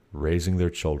raising their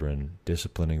children,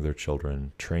 disciplining their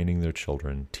children, training their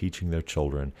children, teaching their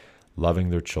children, loving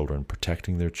their children,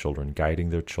 protecting their children, guiding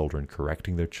their children,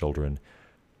 correcting their children,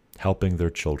 helping their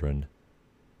children,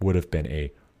 would have been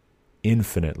a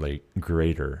infinitely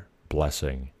greater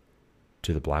blessing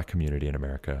to the Black community in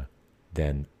America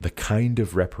than the kind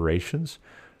of reparations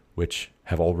which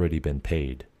have already been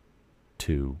paid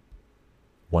to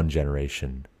one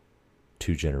generation,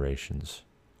 2 generations,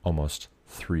 almost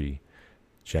 3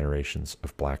 generations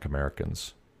of Black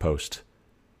Americans post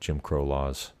Jim Crow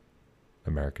laws,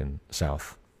 American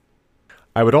South.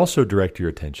 I would also direct your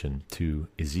attention to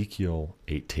Ezekiel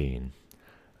 18,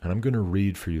 and I'm going to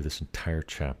read for you this entire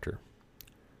chapter.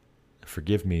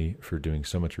 Forgive me for doing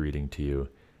so much reading to you,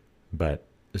 but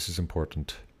this is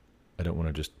important. I don't want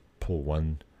to just pull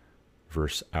one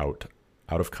verse out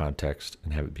of context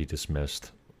and have it be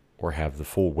dismissed, or have the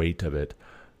full weight of it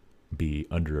be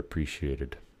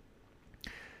underappreciated.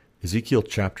 Ezekiel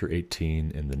chapter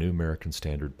 18 in the New American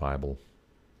Standard Bible.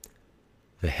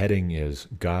 The heading is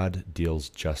God Deals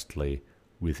Justly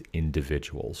with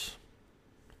Individuals.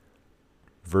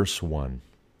 Verse 1.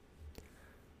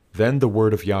 Then the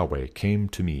word of Yahweh came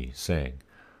to me, saying,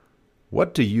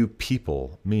 What do you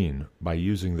people mean by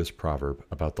using this proverb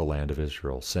about the land of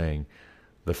Israel, saying,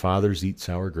 The fathers eat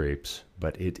sour grapes,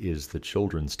 but it is the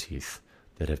children's teeth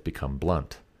that have become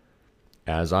blunt?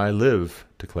 As I live,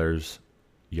 declares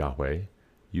Yahweh,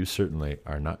 you certainly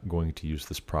are not going to use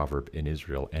this proverb in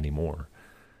Israel anymore.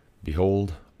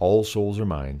 Behold, all souls are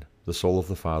mine. The soul of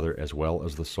the Father as well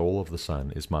as the soul of the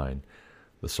Son is mine.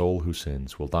 The soul who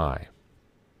sins will die.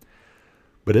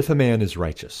 But if a man is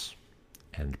righteous,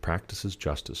 and practices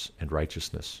justice and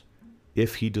righteousness,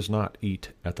 if he does not eat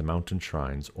at the mountain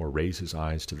shrines, or raise his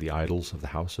eyes to the idols of the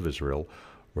house of Israel,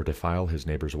 or defile his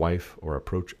neighbor's wife, or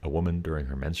approach a woman during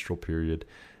her menstrual period,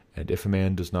 and if a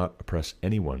man does not oppress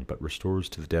anyone, but restores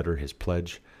to the debtor his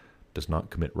pledge, does not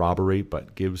commit robbery,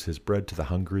 but gives his bread to the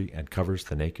hungry, and covers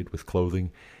the naked with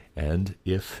clothing, and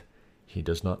if he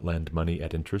does not lend money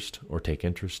at interest, or take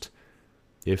interest,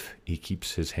 if he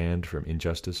keeps his hand from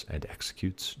injustice and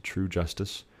executes true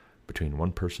justice between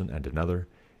one person and another,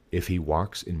 if he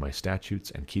walks in my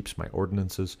statutes and keeps my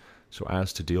ordinances so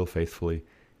as to deal faithfully,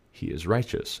 he is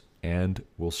righteous and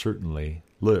will certainly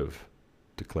live,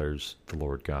 declares the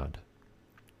Lord God.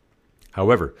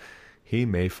 However, he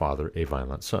may father a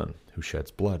violent son who sheds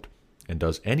blood and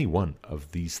does any one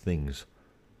of these things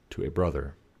to a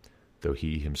brother, though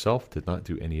he himself did not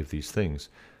do any of these things.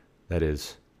 That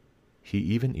is, he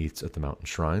even eats at the mountain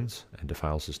shrines and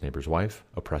defiles his neighbor's wife,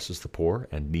 oppresses the poor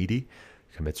and needy,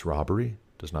 commits robbery,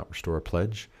 does not restore a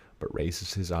pledge, but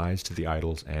raises his eyes to the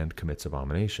idols and commits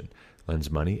abomination, lends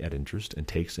money at interest and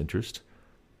takes interest.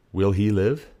 Will he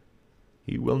live?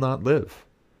 He will not live.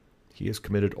 He has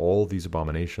committed all these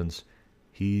abominations.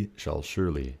 He shall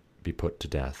surely be put to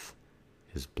death.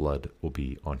 His blood will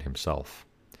be on himself.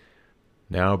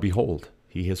 Now behold,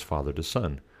 he has fathered a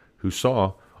son, who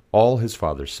saw all his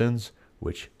father's sins,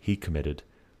 which he committed,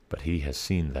 but he has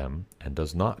seen them, and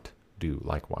does not do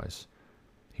likewise.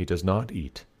 He does not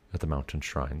eat at the mountain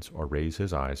shrines, or raise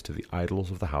his eyes to the idols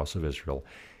of the house of Israel.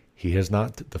 He has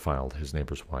not defiled his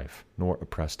neighbor's wife, nor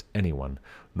oppressed anyone,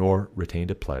 nor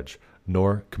retained a pledge,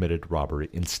 nor committed robbery.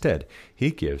 Instead,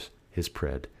 he gives his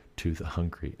bread to the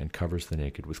hungry and covers the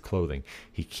naked with clothing.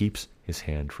 He keeps his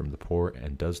hand from the poor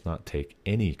and does not take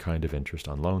any kind of interest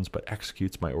on loans, but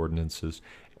executes my ordinances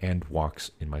and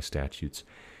walks in my statutes.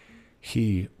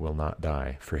 He will not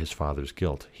die for his father's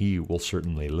guilt. He will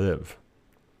certainly live.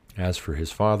 As for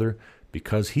his father,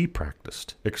 because he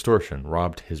practiced extortion,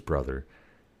 robbed his brother,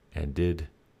 and did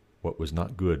what was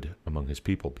not good among his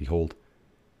people, behold,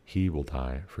 he will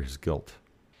die for his guilt.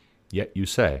 Yet you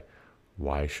say,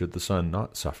 why should the son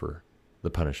not suffer the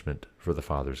punishment for the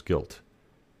father's guilt?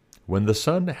 When the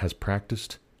son has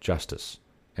practiced justice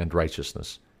and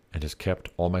righteousness, and has kept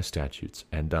all my statutes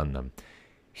and done them,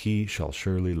 he shall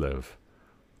surely live.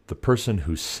 The person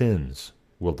who sins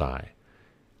will die.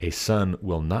 A son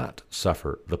will not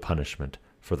suffer the punishment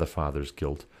for the father's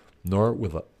guilt, nor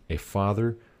will a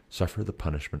father suffer the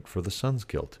punishment for the son's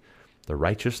guilt. The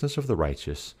righteousness of the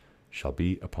righteous shall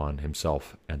be upon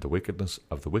himself, and the wickedness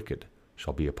of the wicked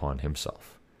shall be upon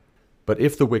himself. But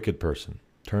if the wicked person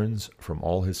turns from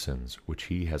all his sins which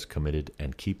he has committed,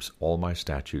 and keeps all my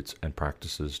statutes, and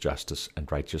practices justice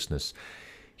and righteousness,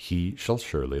 he shall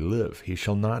surely live. He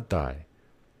shall not die.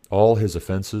 All his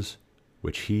offenses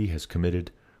which he has committed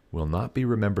will not be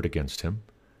remembered against him.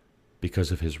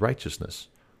 Because of his righteousness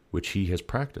which he has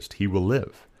practiced, he will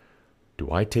live.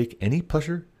 Do I take any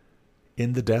pleasure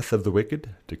in the death of the wicked,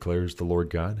 declares the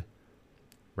Lord God,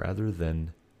 rather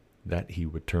than that he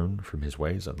would turn from his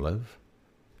ways and live?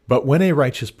 But when a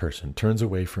righteous person turns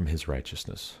away from his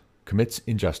righteousness, commits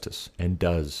injustice, and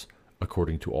does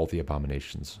according to all the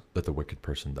abominations that the wicked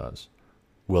person does,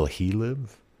 will he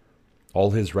live?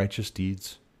 All his righteous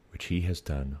deeds which he has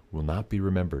done will not be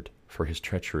remembered for his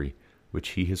treachery which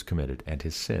he has committed, and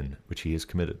his sin which he has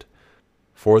committed.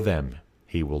 For them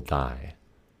he will die.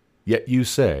 Yet you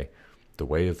say, the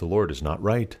way of the Lord is not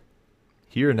right.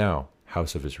 Hear now,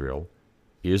 house of Israel,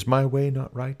 is my way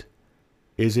not right?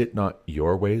 Is it not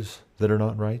your ways that are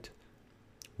not right?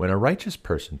 When a righteous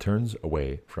person turns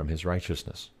away from his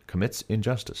righteousness, commits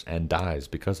injustice, and dies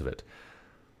because of it,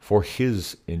 for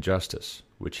his injustice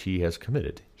which he has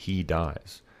committed, he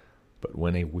dies. But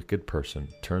when a wicked person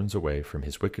turns away from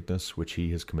his wickedness which he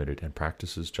has committed, and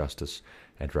practices justice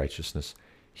and righteousness,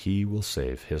 he will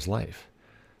save his life.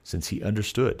 Since he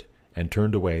understood and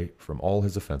turned away from all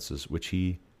his offenses which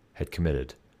he had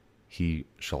committed, he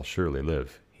shall surely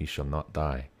live. He shall not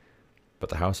die. But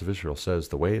the house of Israel says,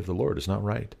 the way of the Lord is not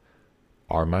right.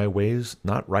 Are my ways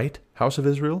not right, house of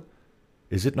Israel?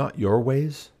 Is it not your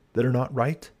ways that are not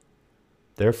right?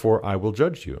 Therefore I will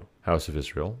judge you, house of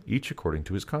Israel, each according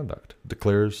to his conduct,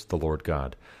 declares the Lord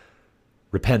God.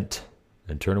 Repent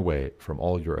and turn away from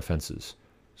all your offenses,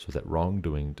 so that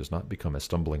wrongdoing does not become a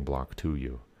stumbling block to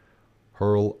you.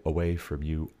 Hurl away from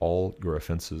you all your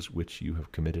offenses which you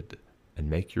have committed, and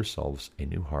make yourselves a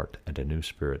new heart and a new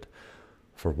spirit.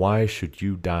 For why should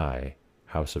you die,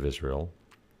 house of Israel?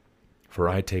 For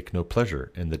I take no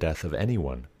pleasure in the death of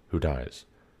anyone who dies,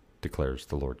 declares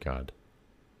the Lord God.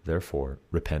 Therefore,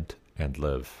 repent and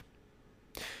live.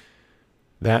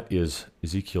 That is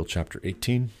Ezekiel chapter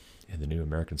 18 in the New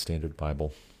American Standard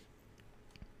Bible.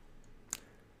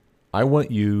 I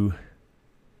want you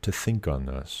to think on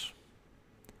this.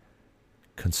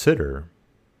 Consider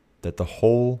that the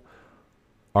whole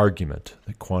argument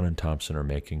that Kwon and Thompson are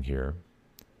making here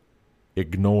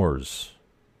ignores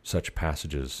such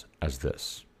passages as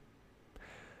this.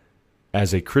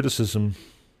 As a criticism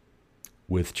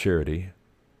with charity,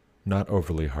 not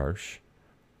overly harsh,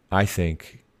 I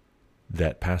think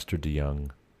that Pastor DeYoung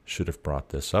should have brought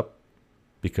this up,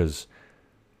 because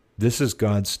this is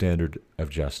God's standard of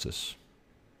justice.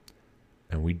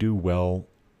 And we do well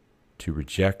to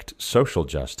reject social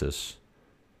justice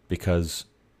because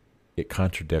it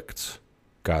contradicts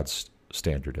God's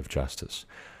standard of justice.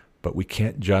 But we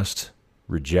can't just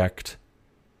reject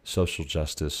social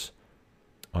justice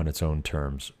on its own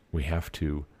terms. We have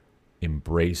to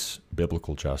embrace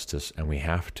biblical justice, and we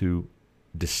have to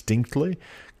distinctly,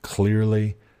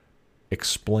 clearly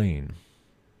explain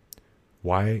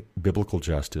why biblical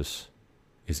justice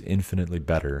is infinitely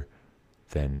better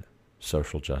than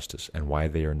social justice, and why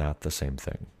they are not the same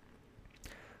thing.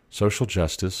 Social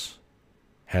justice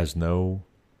has no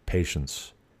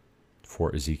patience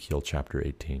for Ezekiel chapter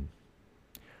 18.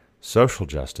 Social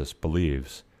justice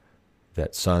believes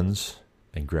that sons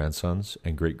and grandsons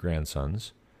and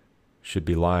great-grandsons should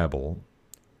be liable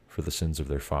for the sins of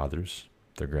their fathers,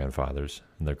 their grandfathers,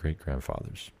 and their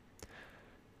great-grandfathers.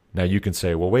 Now you can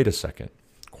say, well, wait a second.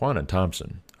 Kwon and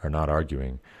Thompson are not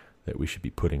arguing that we should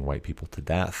be putting white people to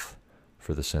death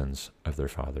for the sins of their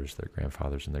fathers, their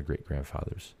grandfathers, and their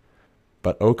great-grandfathers.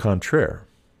 But au contraire,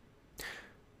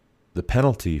 the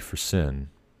penalty for sin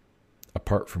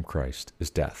apart from Christ is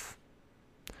death.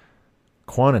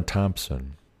 Kwon and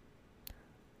Thompson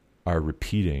are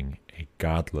repeating a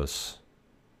godless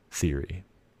theory.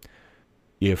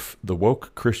 If the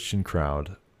woke Christian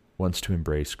crowd wants to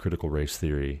embrace critical race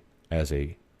theory as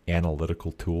an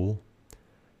analytical tool,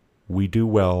 we do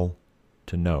well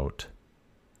to note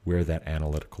where that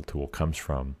analytical tool comes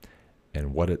from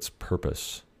and what its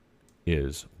purpose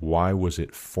is. Why was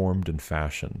it formed and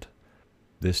fashioned?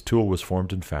 This tool was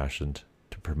formed and fashioned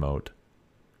to promote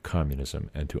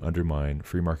communism and to undermine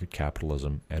free market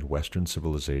capitalism and Western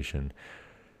civilization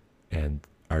and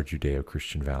our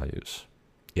Judeo-Christian values.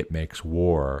 It makes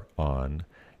war on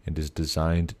and is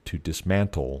designed to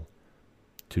dismantle,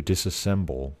 to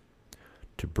disassemble,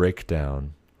 to break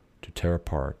down, to tear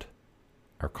apart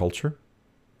our culture,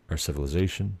 our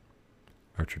civilization,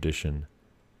 our tradition,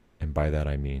 and by that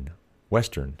I mean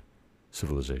Western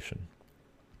civilization.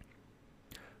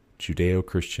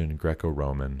 Judeo-Christian,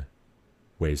 Greco-Roman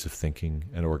ways of thinking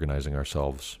and organizing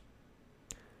ourselves,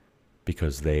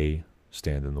 because they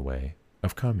stand in the way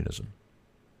of communism.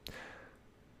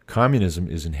 Communism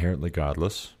is inherently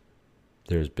godless.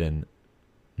 There's been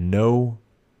no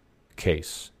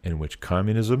case in which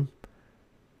communism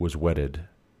was wedded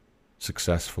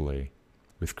successfully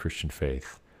with Christian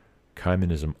faith.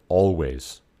 Communism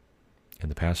always, in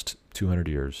the past 200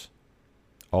 years,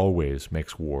 always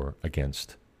makes war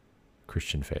against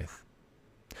Christian faith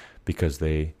because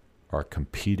they are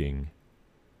competing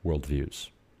worldviews.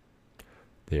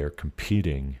 They are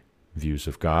competing views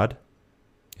of God.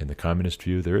 In the communist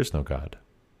view, there is no God.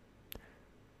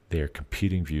 They are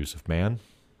competing views of man.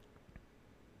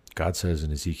 God says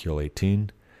in Ezekiel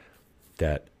 18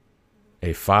 that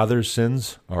a father's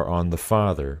sins are on the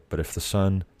father, but if the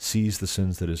son sees the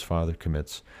sins that his father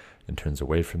commits and turns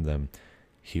away from them,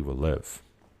 he will live.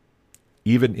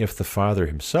 Even if the father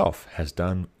himself has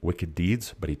done wicked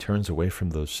deeds, but he turns away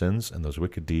from those sins and those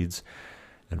wicked deeds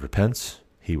and repents,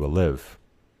 he will live.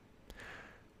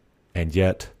 And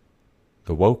yet,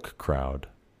 the woke crowd,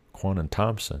 Kwon and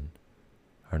Thompson,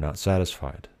 are not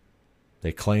satisfied.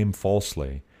 They claim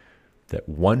falsely that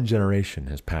one generation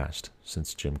has passed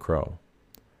since Jim Crow.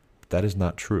 But that is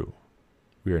not true.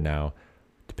 We are now,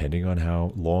 depending on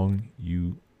how long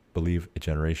you believe a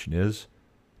generation is,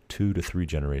 2 to 3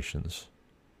 generations.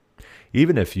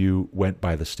 Even if you went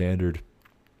by the standard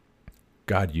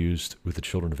God used with the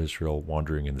children of Israel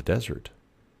wandering in the desert,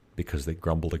 because they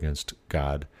grumbled against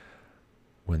God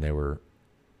when they were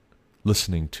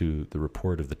listening to the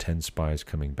report of the 10 spies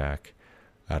coming back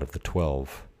out of the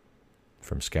 12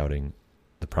 from scouting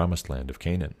the promised land of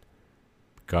Canaan.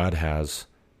 God has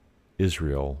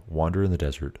Israel wander in the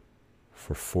desert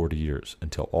for 40 years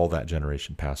until all that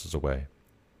generation passes away.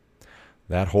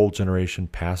 That whole generation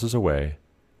passes away,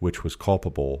 which was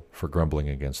culpable for grumbling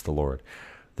against the Lord.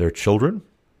 Their children,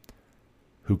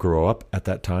 who grow up at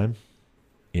that time,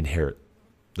 inherit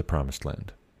the promised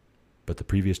land. But the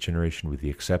previous generation, with the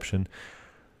exception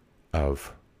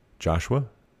of Joshua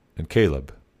and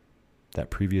Caleb, that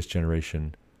previous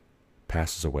generation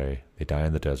passes away. They die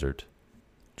in the desert.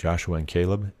 Joshua and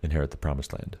Caleb inherit the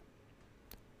promised land.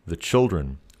 The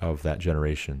children of that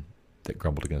generation that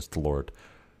grumbled against the Lord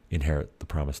inherit the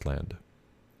promised land.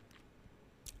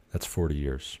 That's 40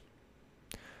 years.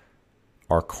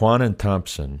 Are Kwon and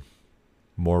Thompson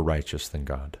more righteous than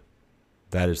God?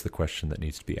 That is the question that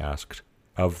needs to be asked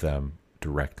of them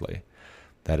directly.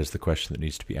 That is the question that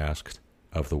needs to be asked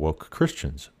of the woke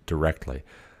Christians directly.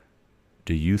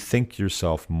 Do you think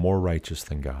yourself more righteous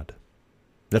than God?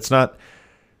 That's not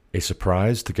a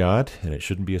surprise to God, and it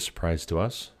shouldn't be a surprise to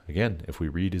us. Again, if we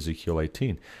read Ezekiel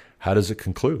 18, how does it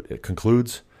conclude? It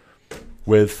concludes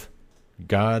with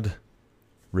God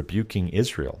rebuking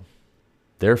Israel.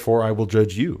 Therefore I will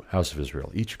judge you, house of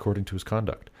Israel, each according to his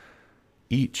conduct.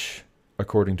 Each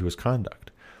according to his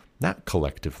conduct. Not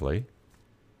collectively,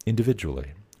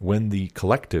 individually. When the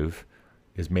collective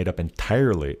is made up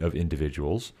entirely of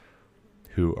individuals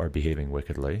who are behaving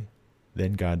wickedly,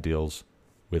 then God deals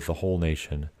with the whole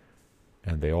nation,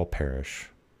 and they all perish.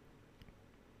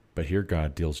 But here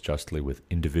God deals justly with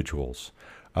individuals.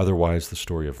 Otherwise, the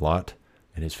story of Lot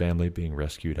and his family being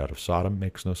rescued out of Sodom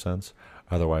makes no sense.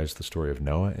 Otherwise, the story of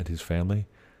Noah and his family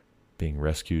being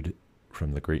rescued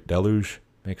from the great deluge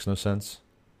makes no sense.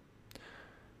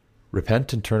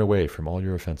 Repent and turn away from all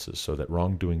your offenses, so that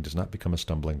wrongdoing does not become a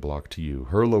stumbling block to you.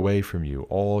 Hurl away from you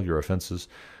all your offenses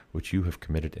which you have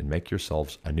committed, and make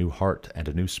yourselves a new heart and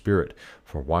a new spirit.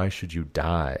 For why should you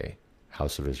die,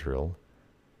 house of Israel?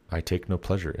 I take no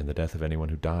pleasure in the death of anyone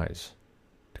who dies,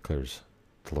 declares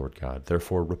the Lord God.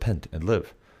 Therefore repent and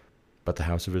live. But the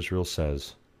house of Israel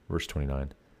says, verse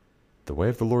 29, The way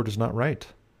of the Lord is not right.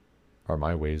 Are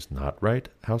my ways not right,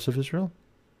 house of Israel?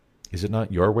 Is it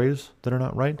not your ways that are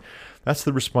not right? That's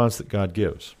the response that God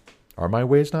gives. Are my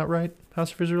ways not right,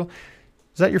 house of Israel?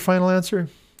 Is that your final answer?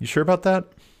 You sure about that?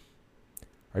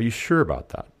 Are you sure about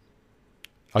that?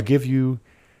 I'll give you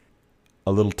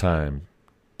a little time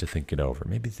to think it over.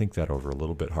 Maybe think that over a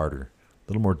little bit harder, a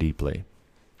little more deeply.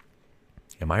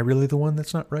 Am I really the one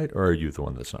that's not right, or are you the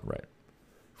one that's not right?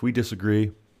 If we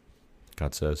disagree,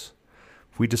 God says,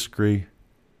 if we disagree,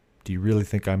 do you really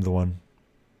think I'm the one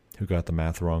who got the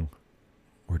math wrong?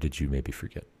 Or did you maybe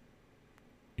forget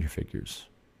your figures?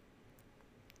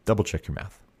 Double check your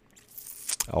math.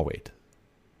 I'll wait.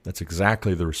 That's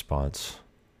exactly the response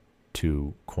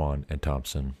to Kwon and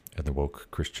Thompson and the woke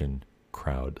Christian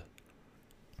crowd.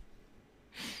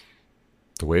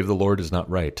 The way of the Lord is not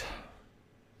right.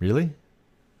 Really?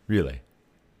 Really?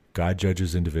 God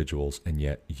judges individuals, and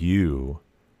yet you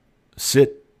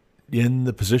sit in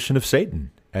the position of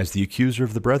Satan as the accuser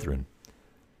of the brethren.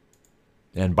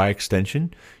 And by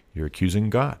extension, you're accusing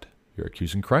God. You're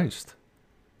accusing Christ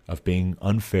of being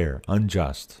unfair,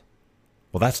 unjust.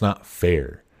 Well, that's not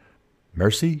fair.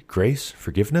 Mercy, grace,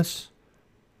 forgiveness,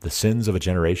 the sins of a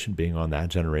generation being on that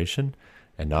generation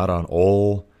and not on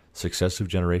all successive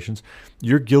generations.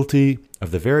 You're guilty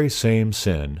of the very same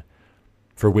sin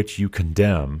for which you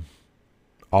condemn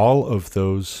all of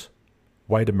those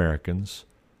white Americans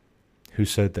who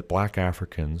said that black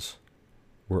Africans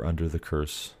were under the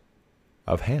curse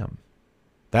of Ham.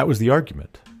 That was the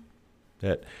argument,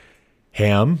 that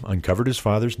Ham uncovered his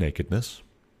father's nakedness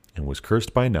and was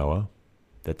cursed by Noah,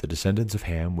 that the descendants of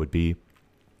Ham would be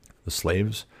the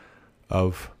slaves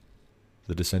of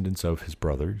the descendants of his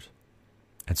brothers.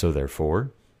 And so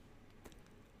therefore,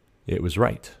 it was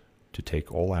right to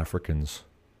take all Africans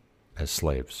as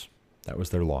slaves. That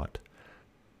was their lot.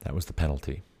 That was the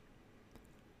penalty.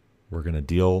 We're going to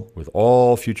deal with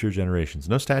all future generations.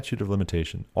 No statute of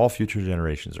limitation. All future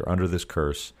generations are under this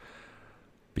curse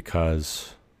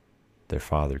because their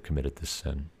father committed this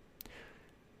sin.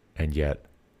 And yet,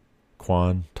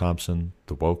 Kwon, Thompson,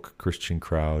 the woke Christian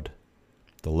crowd,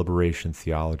 the liberation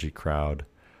theology crowd,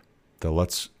 the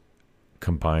let's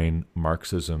combine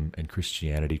Marxism and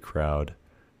Christianity crowd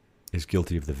is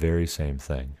guilty of the very same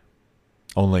thing.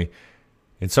 Only,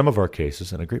 in some of our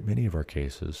cases, and a great many of our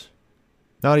cases,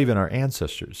 not even our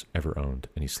ancestors ever owned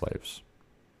any slaves.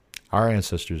 Our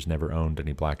ancestors never owned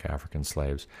any black African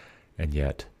slaves, and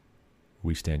yet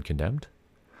we stand condemned?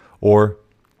 Or,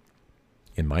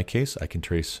 in my case, I can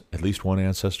trace at least one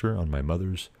ancestor on my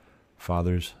mother's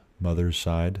father's mother's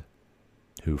side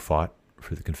who fought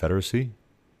for the Confederacy.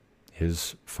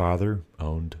 His father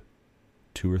owned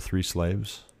 2 or 3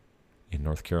 slaves in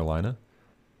North Carolina.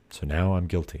 So now I'm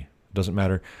guilty. It doesn't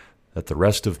matter that the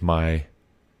rest of my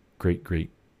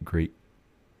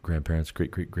great-great-great-grandparents,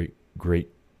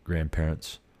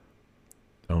 great-great-great-great-grandparents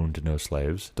owned no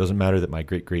slaves. It doesn't matter that my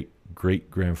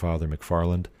great-great-great-grandfather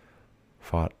McFarland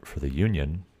fought for the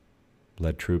Union,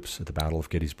 led troops at the Battle of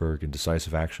Gettysburg in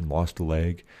decisive action, lost a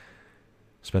leg,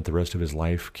 spent the rest of his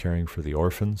life caring for the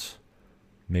orphans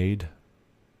made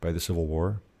by the Civil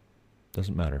War.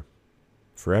 Doesn't matter.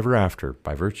 Forever after,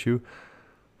 by virtue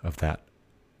of that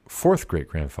 4th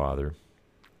great-grandfather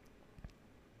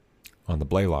on the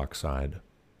Blaylock side,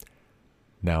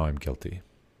 now I'm guilty.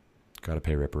 Got to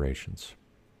pay reparations.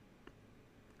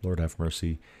 Lord have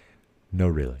mercy. No,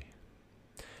 really.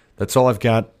 That's all I've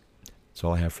got. That's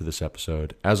all I have for this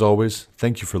episode. As always,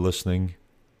 thank you for listening.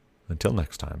 Until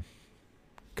next time,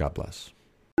 God bless.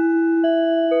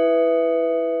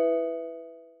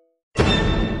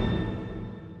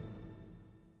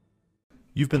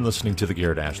 You've been listening to The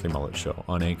Garrett Ashley Mullet Show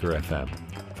on Anchor FM.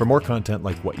 For more content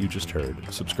like what you just heard,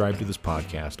 subscribe to this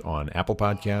podcast on Apple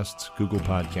Podcasts, Google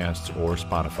Podcasts, or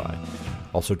Spotify.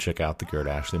 Also check out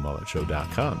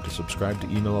thegarrettashleymulletshow.com to subscribe to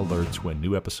email alerts when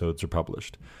new episodes are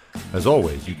published. As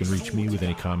always, you can reach me with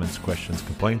any comments, questions,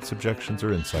 complaints, objections,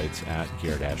 or insights at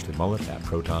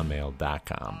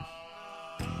garrettashleyMullet@protonmail.com.